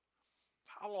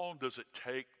 How long does it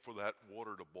take for that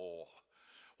water to boil?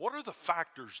 What are the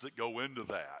factors that go into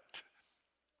that?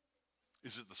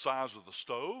 Is it the size of the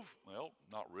stove? Well,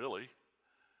 not really.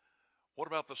 What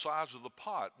about the size of the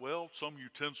pot? Well, some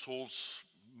utensils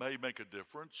may make a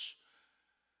difference.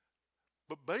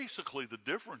 But basically the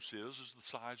difference is the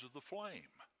size of the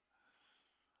flame.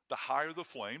 The higher the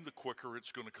flame, the quicker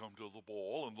it's going to come to the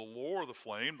boil, and the lower the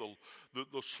flame,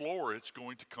 the slower it's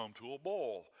going to come to a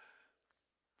boil.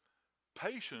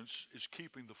 Patience is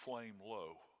keeping the flame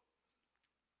low.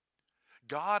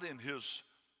 God, in his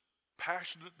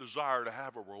passionate desire to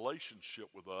have a relationship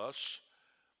with us,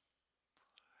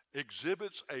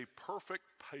 exhibits a perfect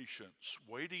patience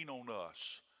waiting on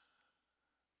us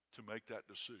to make that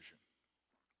decision.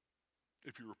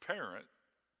 If you're a parent,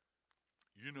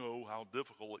 you know how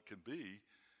difficult it can be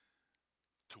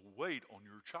to wait on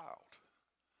your child,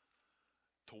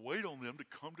 to wait on them to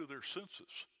come to their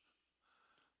senses,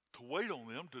 to wait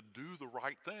on them to do the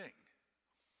right thing.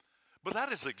 But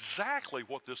that is exactly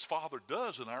what this father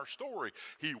does in our story.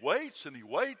 He waits and he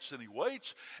waits and he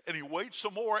waits and he waits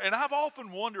some more. And I've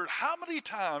often wondered, how many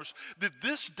times did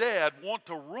this dad want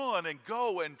to run and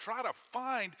go and try to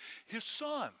find his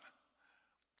son?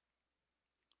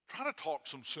 Try to talk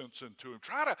some sense into him.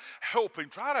 Try to help him.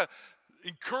 Try to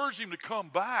encourage him to come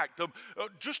back,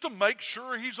 just to make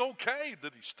sure he's okay,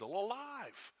 that he's still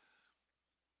alive.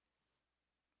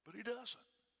 But he doesn't.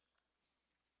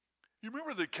 You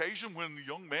remember the occasion when the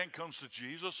young man comes to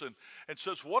Jesus and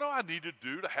says, what do I need to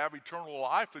do to have eternal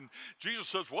life? And Jesus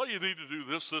says, well, you need to do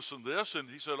this, this, and this. And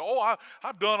he said, oh,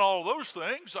 I've done all those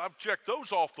things. I've checked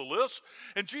those off the list.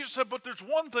 And Jesus said, but there's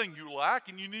one thing you lack,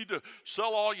 and you need to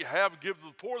sell all you have and give to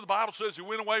the poor. The Bible says he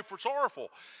went away for sorrowful.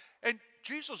 And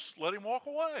Jesus let him walk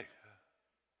away.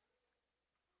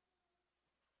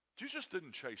 Jesus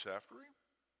didn't chase after him.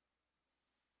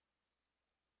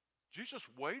 Jesus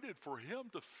waited for him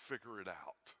to figure it out.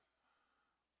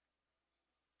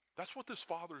 That's what this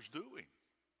father's doing.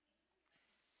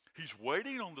 He's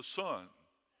waiting on the son.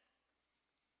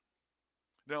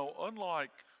 Now,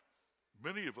 unlike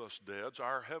many of us dads,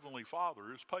 our Heavenly Father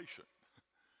is patient.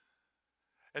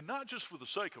 And not just for the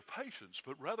sake of patience,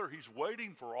 but rather he's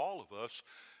waiting for all of us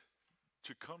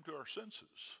to come to our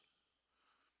senses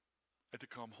and to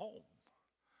come home.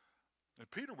 And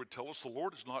Peter would tell us the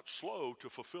Lord is not slow to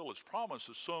fulfill his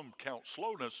promises. Some count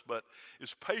slowness, but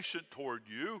is patient toward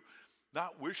you,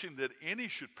 not wishing that any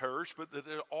should perish, but that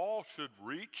all should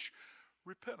reach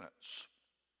repentance.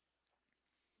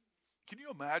 Can you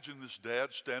imagine this dad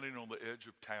standing on the edge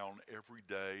of town every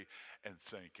day and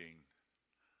thinking,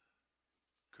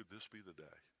 could this be the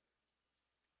day?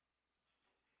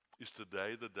 Is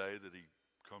today the day that he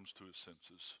comes to his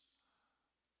senses?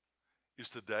 Is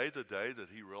today the day that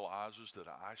he realizes that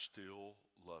I still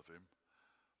love him?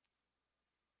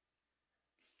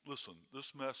 Listen,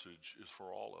 this message is for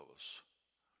all of us.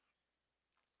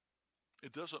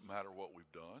 It doesn't matter what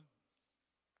we've done.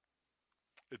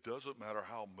 It doesn't matter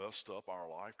how messed up our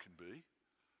life can be.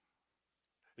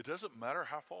 It doesn't matter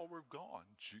how far we've gone.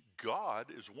 God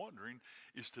is wondering,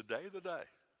 is today the day?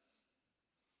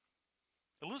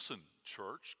 And listen,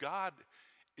 church, God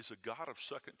is a God of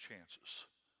second chances.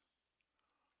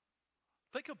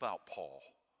 Think about Paul.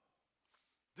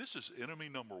 This is enemy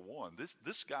number one.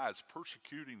 This guy's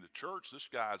persecuting the church. This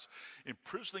guy's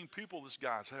imprisoning people. This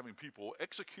guy's having people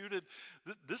executed.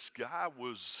 This guy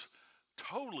was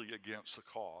totally against the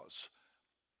cause.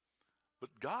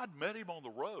 But God met him on the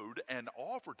road and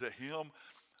offered to him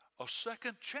a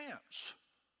second chance.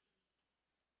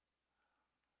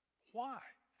 Why?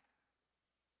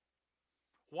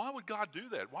 Why would God do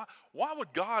that? Why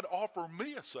would God offer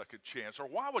me a second chance? Or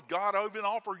why would God even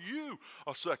offer you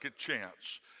a second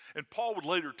chance? And Paul would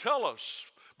later tell us,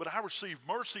 but I received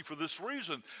mercy for this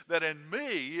reason, that in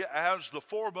me, as the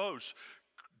foremost,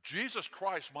 Jesus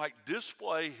Christ might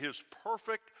display his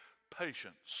perfect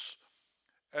patience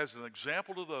as an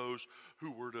example to those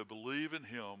who were to believe in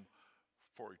him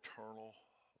for eternal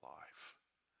life.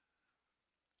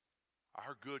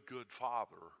 Our good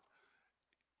Father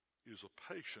is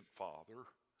a patient Father,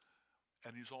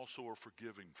 and he's also a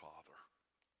forgiving Father.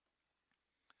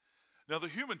 Now, the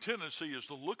human tendency is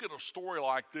to look at a story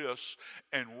like this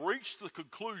and reach the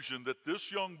conclusion that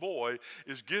this young boy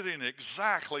is getting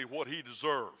exactly what he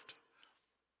deserved,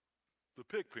 the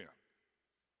pig pen.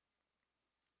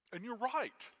 And you're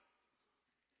right.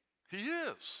 He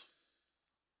is.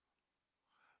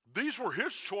 These were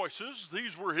his choices.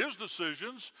 These were his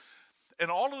decisions. And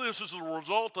all of this is a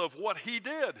result of what he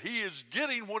did. He is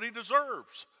getting what he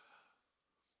deserves.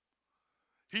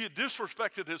 He had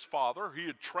disrespected his father. He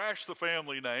had trashed the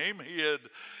family name. He had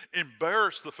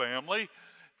embarrassed the family.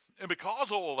 And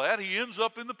because of all that, he ends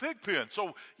up in the pig pen.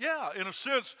 So, yeah, in a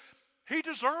sense, he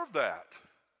deserved that.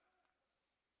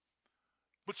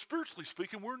 But spiritually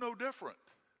speaking, we're no different.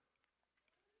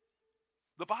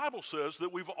 The Bible says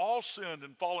that we've all sinned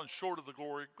and fallen short of the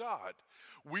glory of God.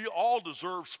 We all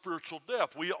deserve spiritual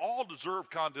death. We all deserve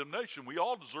condemnation. We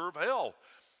all deserve hell.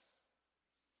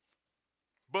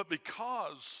 But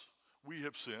because we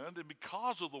have sinned, and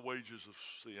because of the wages of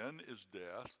sin is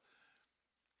death,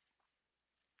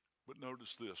 but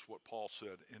notice this, what Paul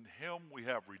said, in him we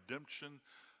have redemption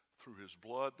through his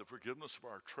blood, the forgiveness of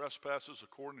our trespasses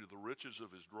according to the riches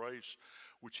of his grace,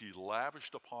 which he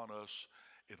lavished upon us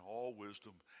in all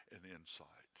wisdom and insight.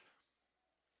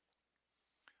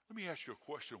 Let me ask you a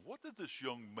question. What did this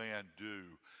young man do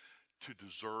to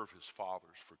deserve his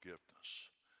father's forgiveness?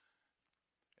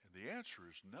 And the answer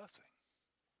is nothing.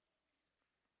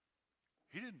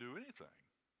 He didn't do anything.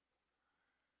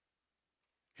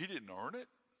 He didn't earn it.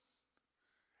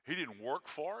 He didn't work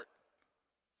for it.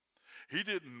 He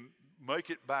didn't make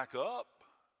it back up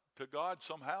to God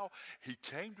somehow. He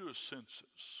came to his senses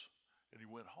and he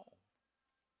went home.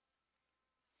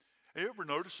 Have you ever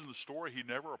noticed in the story he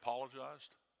never apologized?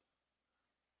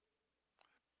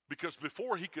 Because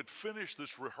before he could finish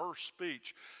this rehearsed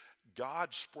speech,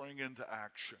 God sprang into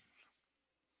action.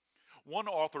 One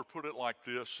author put it like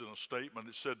this in a statement.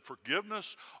 It said,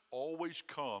 forgiveness always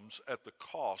comes at the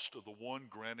cost of the one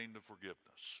granting the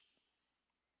forgiveness.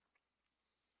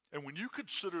 And when you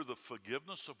consider the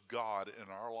forgiveness of God in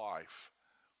our life,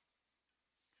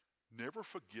 never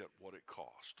forget what it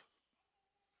cost.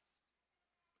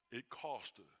 It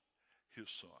cost his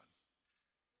son.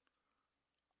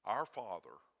 Our Father,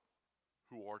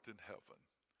 who art in heaven,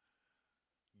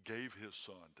 gave his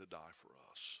son to die for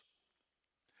us.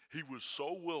 He was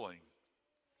so willing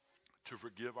to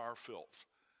forgive our filth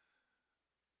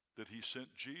that he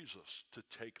sent Jesus to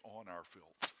take on our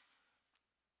filth.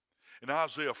 In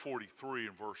Isaiah 43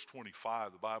 and verse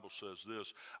 25, the Bible says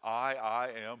this, I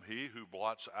am he who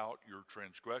blots out your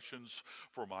transgressions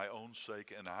for my own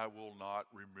sake, and I will not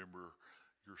remember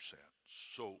your sins.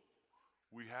 So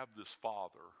we have this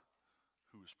Father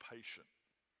who is patient,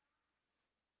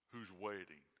 who's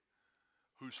waiting,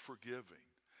 who's forgiving.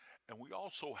 And we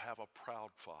also have a proud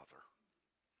Father.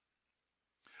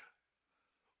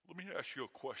 Let me ask you a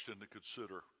question to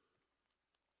consider.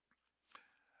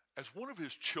 As one of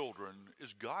his children,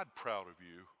 is God proud of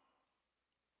you?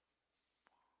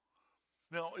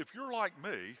 Now, if you're like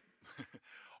me,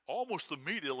 almost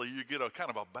immediately you get a kind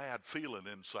of a bad feeling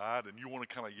inside and you want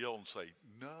to kind of yell and say,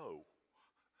 no,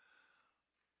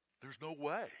 there's no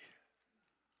way.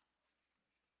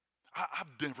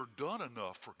 I've never done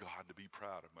enough for God to be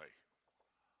proud of me.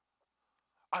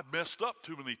 I've messed up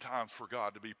too many times for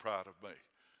God to be proud of me.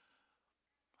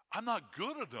 I'm not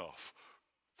good enough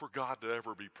for God to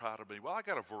ever be proud of me. Well, I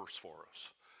got a verse for us.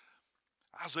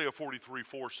 Isaiah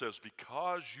 43:4 says,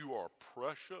 because you are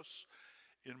precious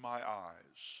in my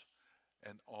eyes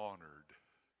and honored,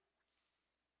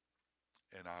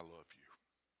 and I love you.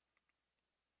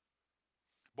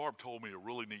 Barb told me a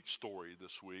really neat story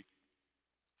this week.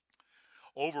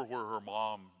 Over where her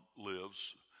mom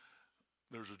lives,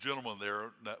 there's a gentleman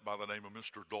there by the name of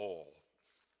Mr. Dahl.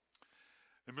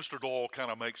 And Mr. Dahl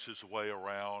kind of makes his way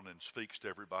around and speaks to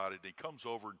everybody. And he comes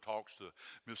over and talks to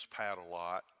Miss Pat a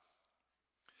lot.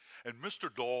 And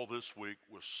Mr. Dahl this week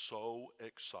was so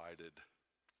excited.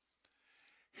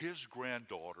 His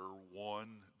granddaughter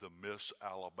won the Miss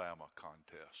Alabama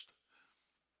contest.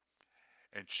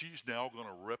 And she's now going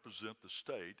to represent the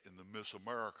state in the Miss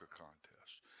America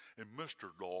contest. And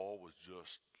Mr. Dahl was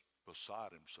just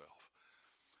beside himself.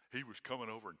 He was coming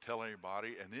over and telling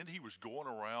everybody, and then he was going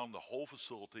around the whole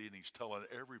facility and he's telling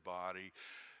everybody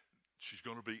she's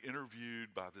going to be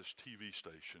interviewed by this TV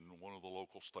station, one of the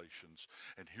local stations,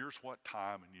 and here's what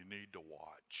time and you need to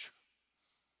watch.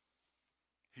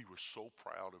 He was so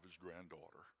proud of his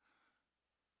granddaughter.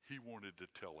 He wanted to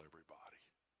tell everybody.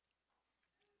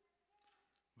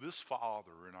 This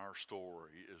father in our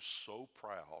story is so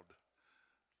proud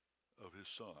of his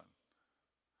son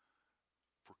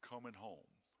for coming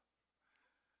home.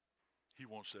 He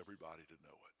wants everybody to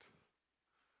know it.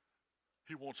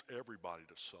 He wants everybody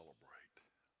to celebrate.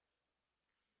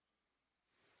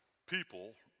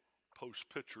 People post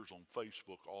pictures on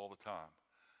Facebook all the time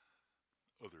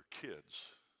of their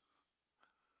kids.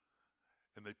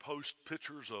 And they post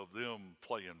pictures of them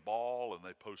playing ball, and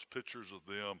they post pictures of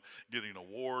them getting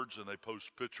awards, and they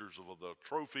post pictures of the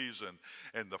trophies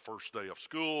and the first day of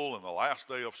school and the last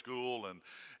day of school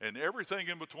and everything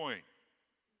in between.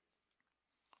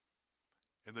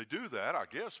 And they do that, I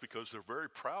guess, because they're very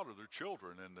proud of their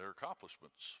children and their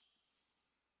accomplishments.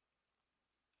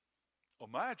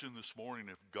 Imagine this morning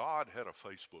if God had a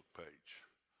Facebook page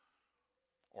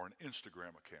or an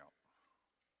Instagram account.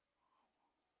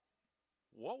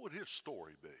 What would his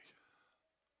story be?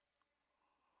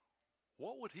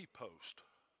 What would he post?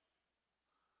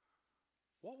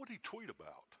 What would he tweet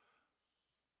about?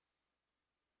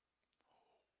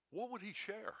 What would he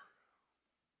share?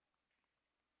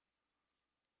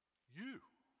 You.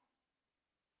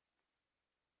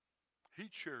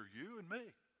 He'd share you and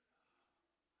me.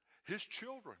 His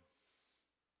children.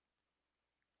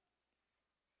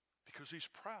 Because he's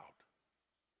proud.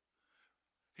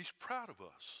 He's proud of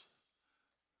us.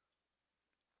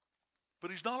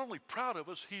 But he's not only proud of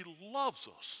us, he loves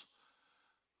us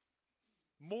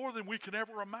more than we can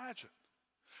ever imagine.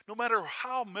 No matter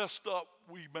how messed up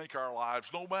we make our lives,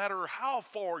 no matter how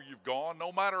far you've gone,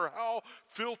 no matter how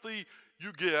filthy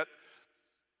you get,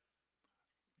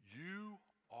 you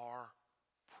are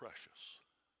precious.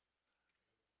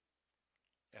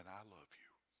 And I love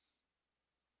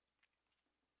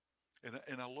you.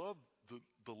 And I love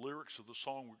the lyrics of the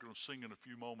song we're going to sing in a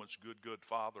few moments, Good, Good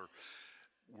Father,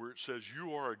 where it says,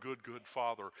 you are a good, good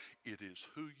father. It is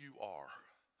who you are.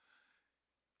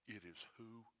 It is who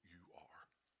you are.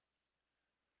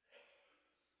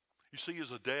 You see,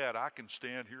 as a dad, I can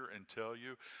stand here and tell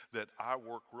you that I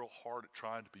work real hard at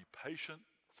trying to be patient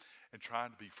and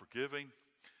trying to be forgiving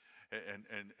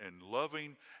and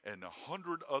loving and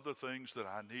 100 other things that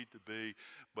I need to be.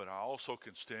 But I also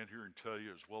can stand here and tell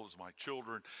you, as well as my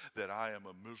children, that I am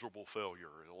a miserable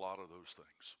failure at a lot of those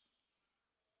things.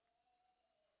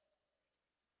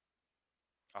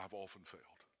 I've often failed.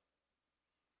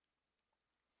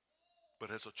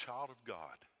 But as a child of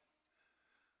God,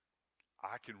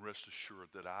 I can rest assured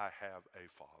that I have a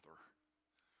Father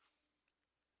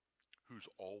who's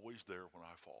always there when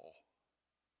I fall,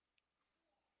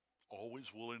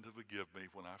 always willing to forgive me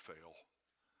when I fail,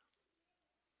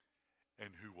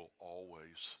 and who will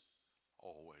always,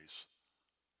 always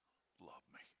love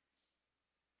me.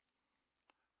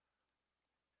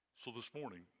 So this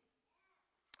morning,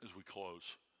 as we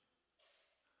close,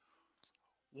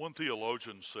 one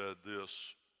theologian said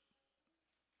this: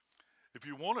 if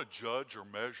you want to judge or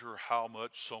measure how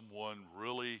much someone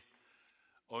really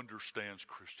understands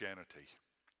Christianity,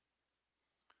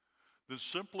 then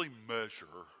simply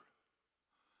measure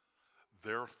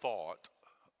their thought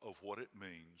of what it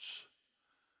means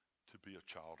to be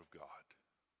a child of God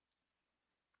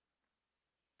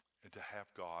and to have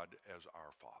God as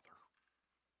our Father.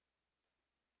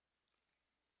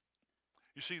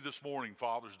 You see, this morning,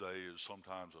 Father's Day is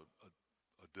sometimes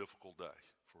a difficult day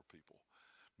for people.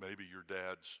 Maybe your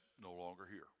dad's no longer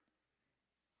here.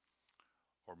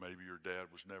 Or maybe your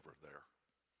dad was never there.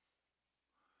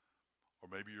 Or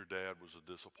maybe your dad was a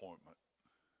disappointment.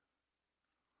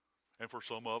 And for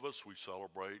some of us, we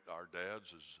celebrate our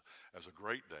dads as a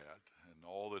great dad and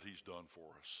all that he's done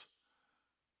for us.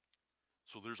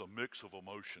 So there's a mix of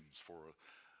emotions for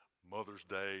Mother's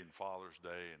Day and Father's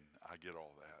Day, and I get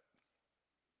all that.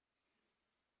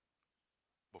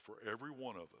 But for every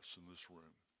one of us in this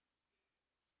room,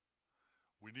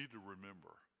 we need to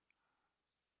remember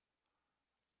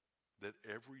that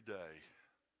every day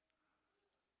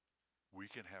we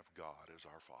can have God as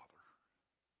our Father.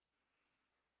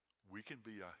 We can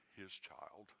be his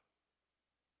child.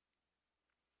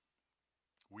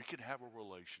 We can have a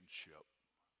relationship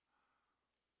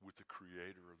with the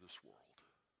Creator of this world.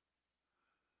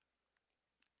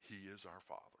 He is our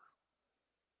Father.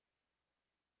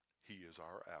 He is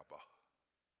our Abba.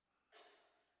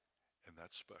 And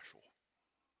that's special.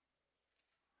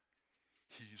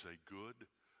 He's a good,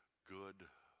 good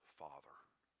Father.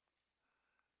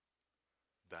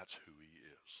 That's who he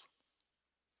is.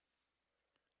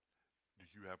 Do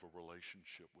you have a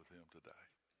relationship with him today?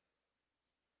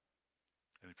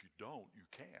 And if you don't, you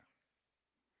can.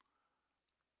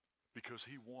 Because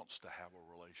he wants to have a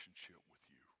relationship with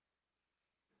you.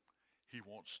 He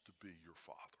wants to be your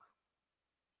Father.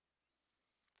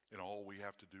 And all we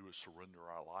have to do is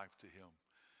surrender our life to him,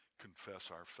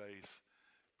 confess our faith,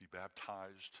 be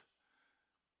baptized,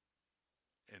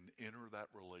 and enter that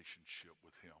relationship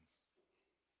with him.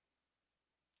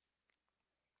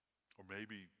 Or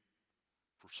maybe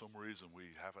for some reason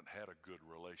we haven't had a good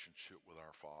relationship with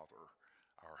our Father,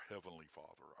 our Heavenly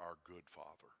Father, our good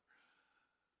Father.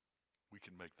 We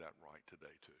can make that right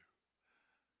today too.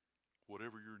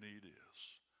 Whatever your need is,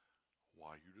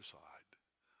 while you decide,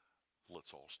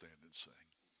 let's all stand and sing.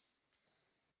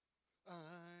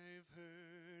 I've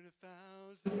heard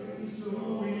 1,000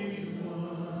 stories of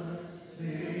what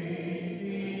they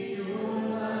think you're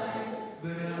like,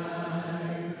 but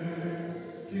I've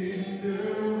heard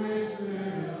tender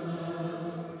whisper of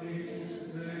love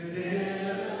in the dead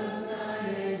of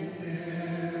night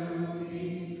tell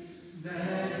me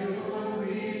that you're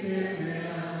with them and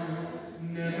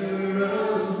I'm never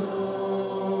alone.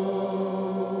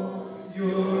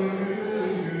 You're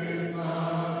good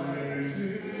Father, it's who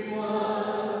you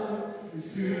are,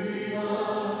 it's who you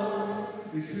are,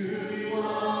 it's who you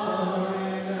are,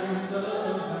 and I'm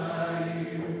loved by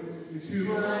you. It's who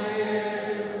I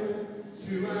am, it's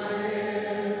who I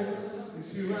am,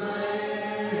 it's who I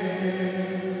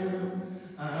am.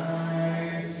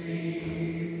 I've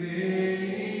seen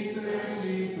many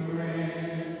searching for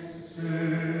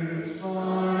answers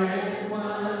far and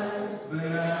wide, but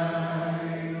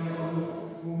I know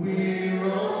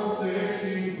we're all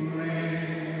searching for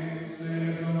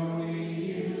answers only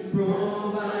you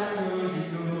provide, 'cause you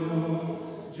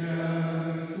know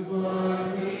just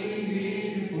what we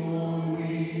need before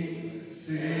we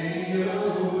say a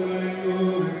word.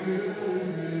 You're a good,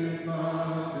 good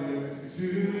Father. It's who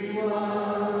you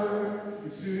are,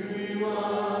 it's who you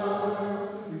are,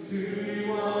 it's who you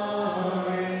are,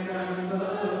 and I'm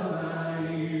loved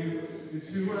by you. It's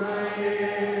who I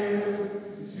am,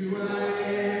 it's who I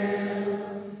am,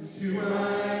 it's who I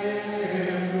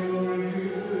am. You're a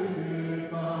good, good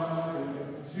Father.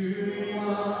 It's who you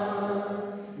are,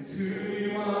 it's who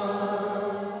you are,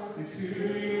 it's who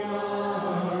you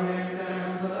are, and I'm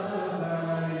loved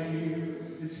by you.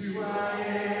 It's who I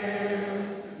am,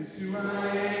 it's who I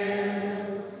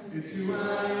am, it's who I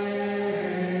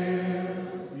am.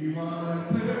 You are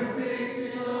perfect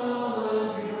in all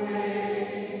of your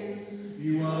ways.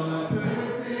 You are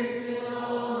perfect in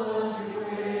all of your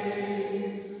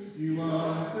ways. You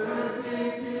are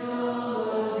perfect in all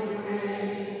of your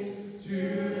ways to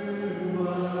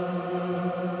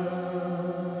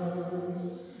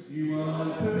us. You are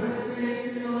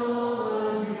perfect in all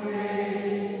of your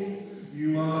ways.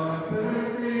 You are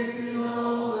perfect in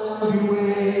all of your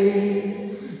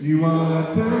ways. You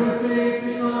are perfect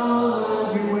in all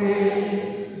of your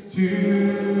ways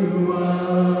to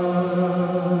us.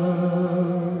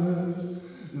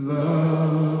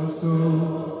 Love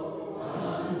so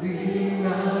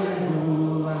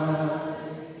undeniable, I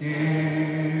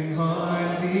can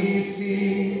hardly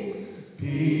see.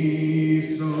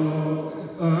 Peace so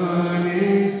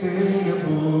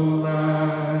unexplainable,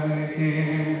 I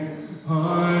can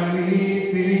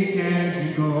hardly think as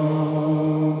you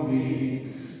call me.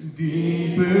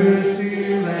 Deeper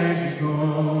still as you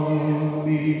call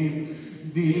me.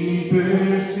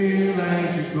 Deeper still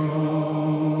as you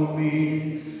call me.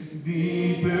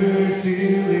 Deeper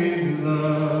still in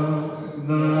love,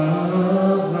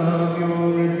 love, love.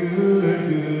 You're a good,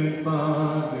 good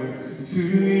Father. It's who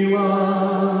you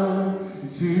are,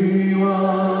 it's who you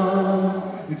are,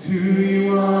 it's who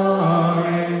you are,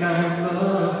 and I'm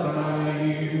loved by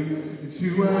you. It's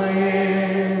who I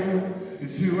am,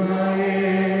 it's who I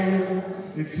am,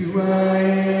 it's who I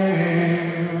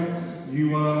am.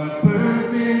 You are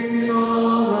perfect in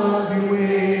all of your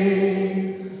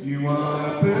ways. You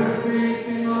are perfect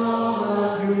in all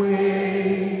of your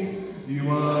ways. You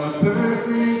are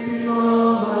perfect in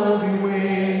all of your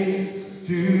ways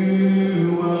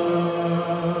to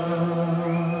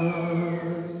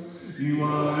us. You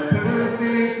are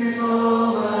perfect in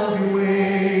all of your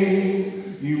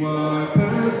ways. You are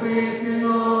perfect in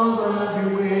all of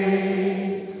your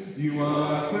ways. You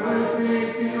are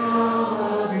perfect in all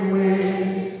of your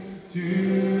ways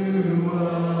to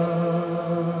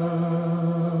us.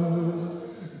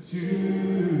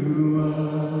 To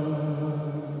us.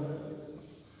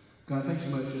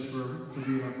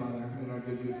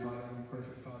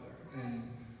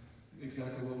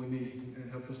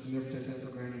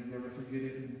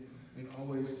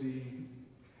 always be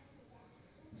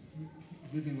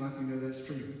living like we know that's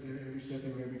true every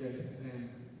second of every day, and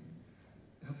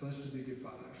help us to be good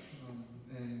fathers.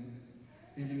 And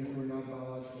even if we're not a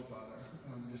biological father,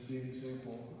 just be an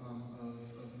example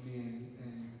of men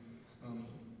and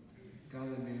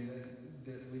godly men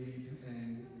that lead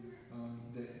and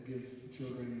that give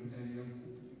children and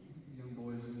young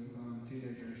boys and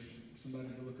teenagers somebody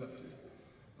to look up to.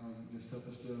 Just help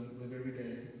us to live every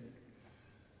day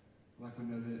like we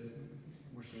know that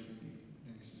we're serving you.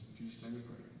 In Jesus' name we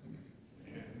pray.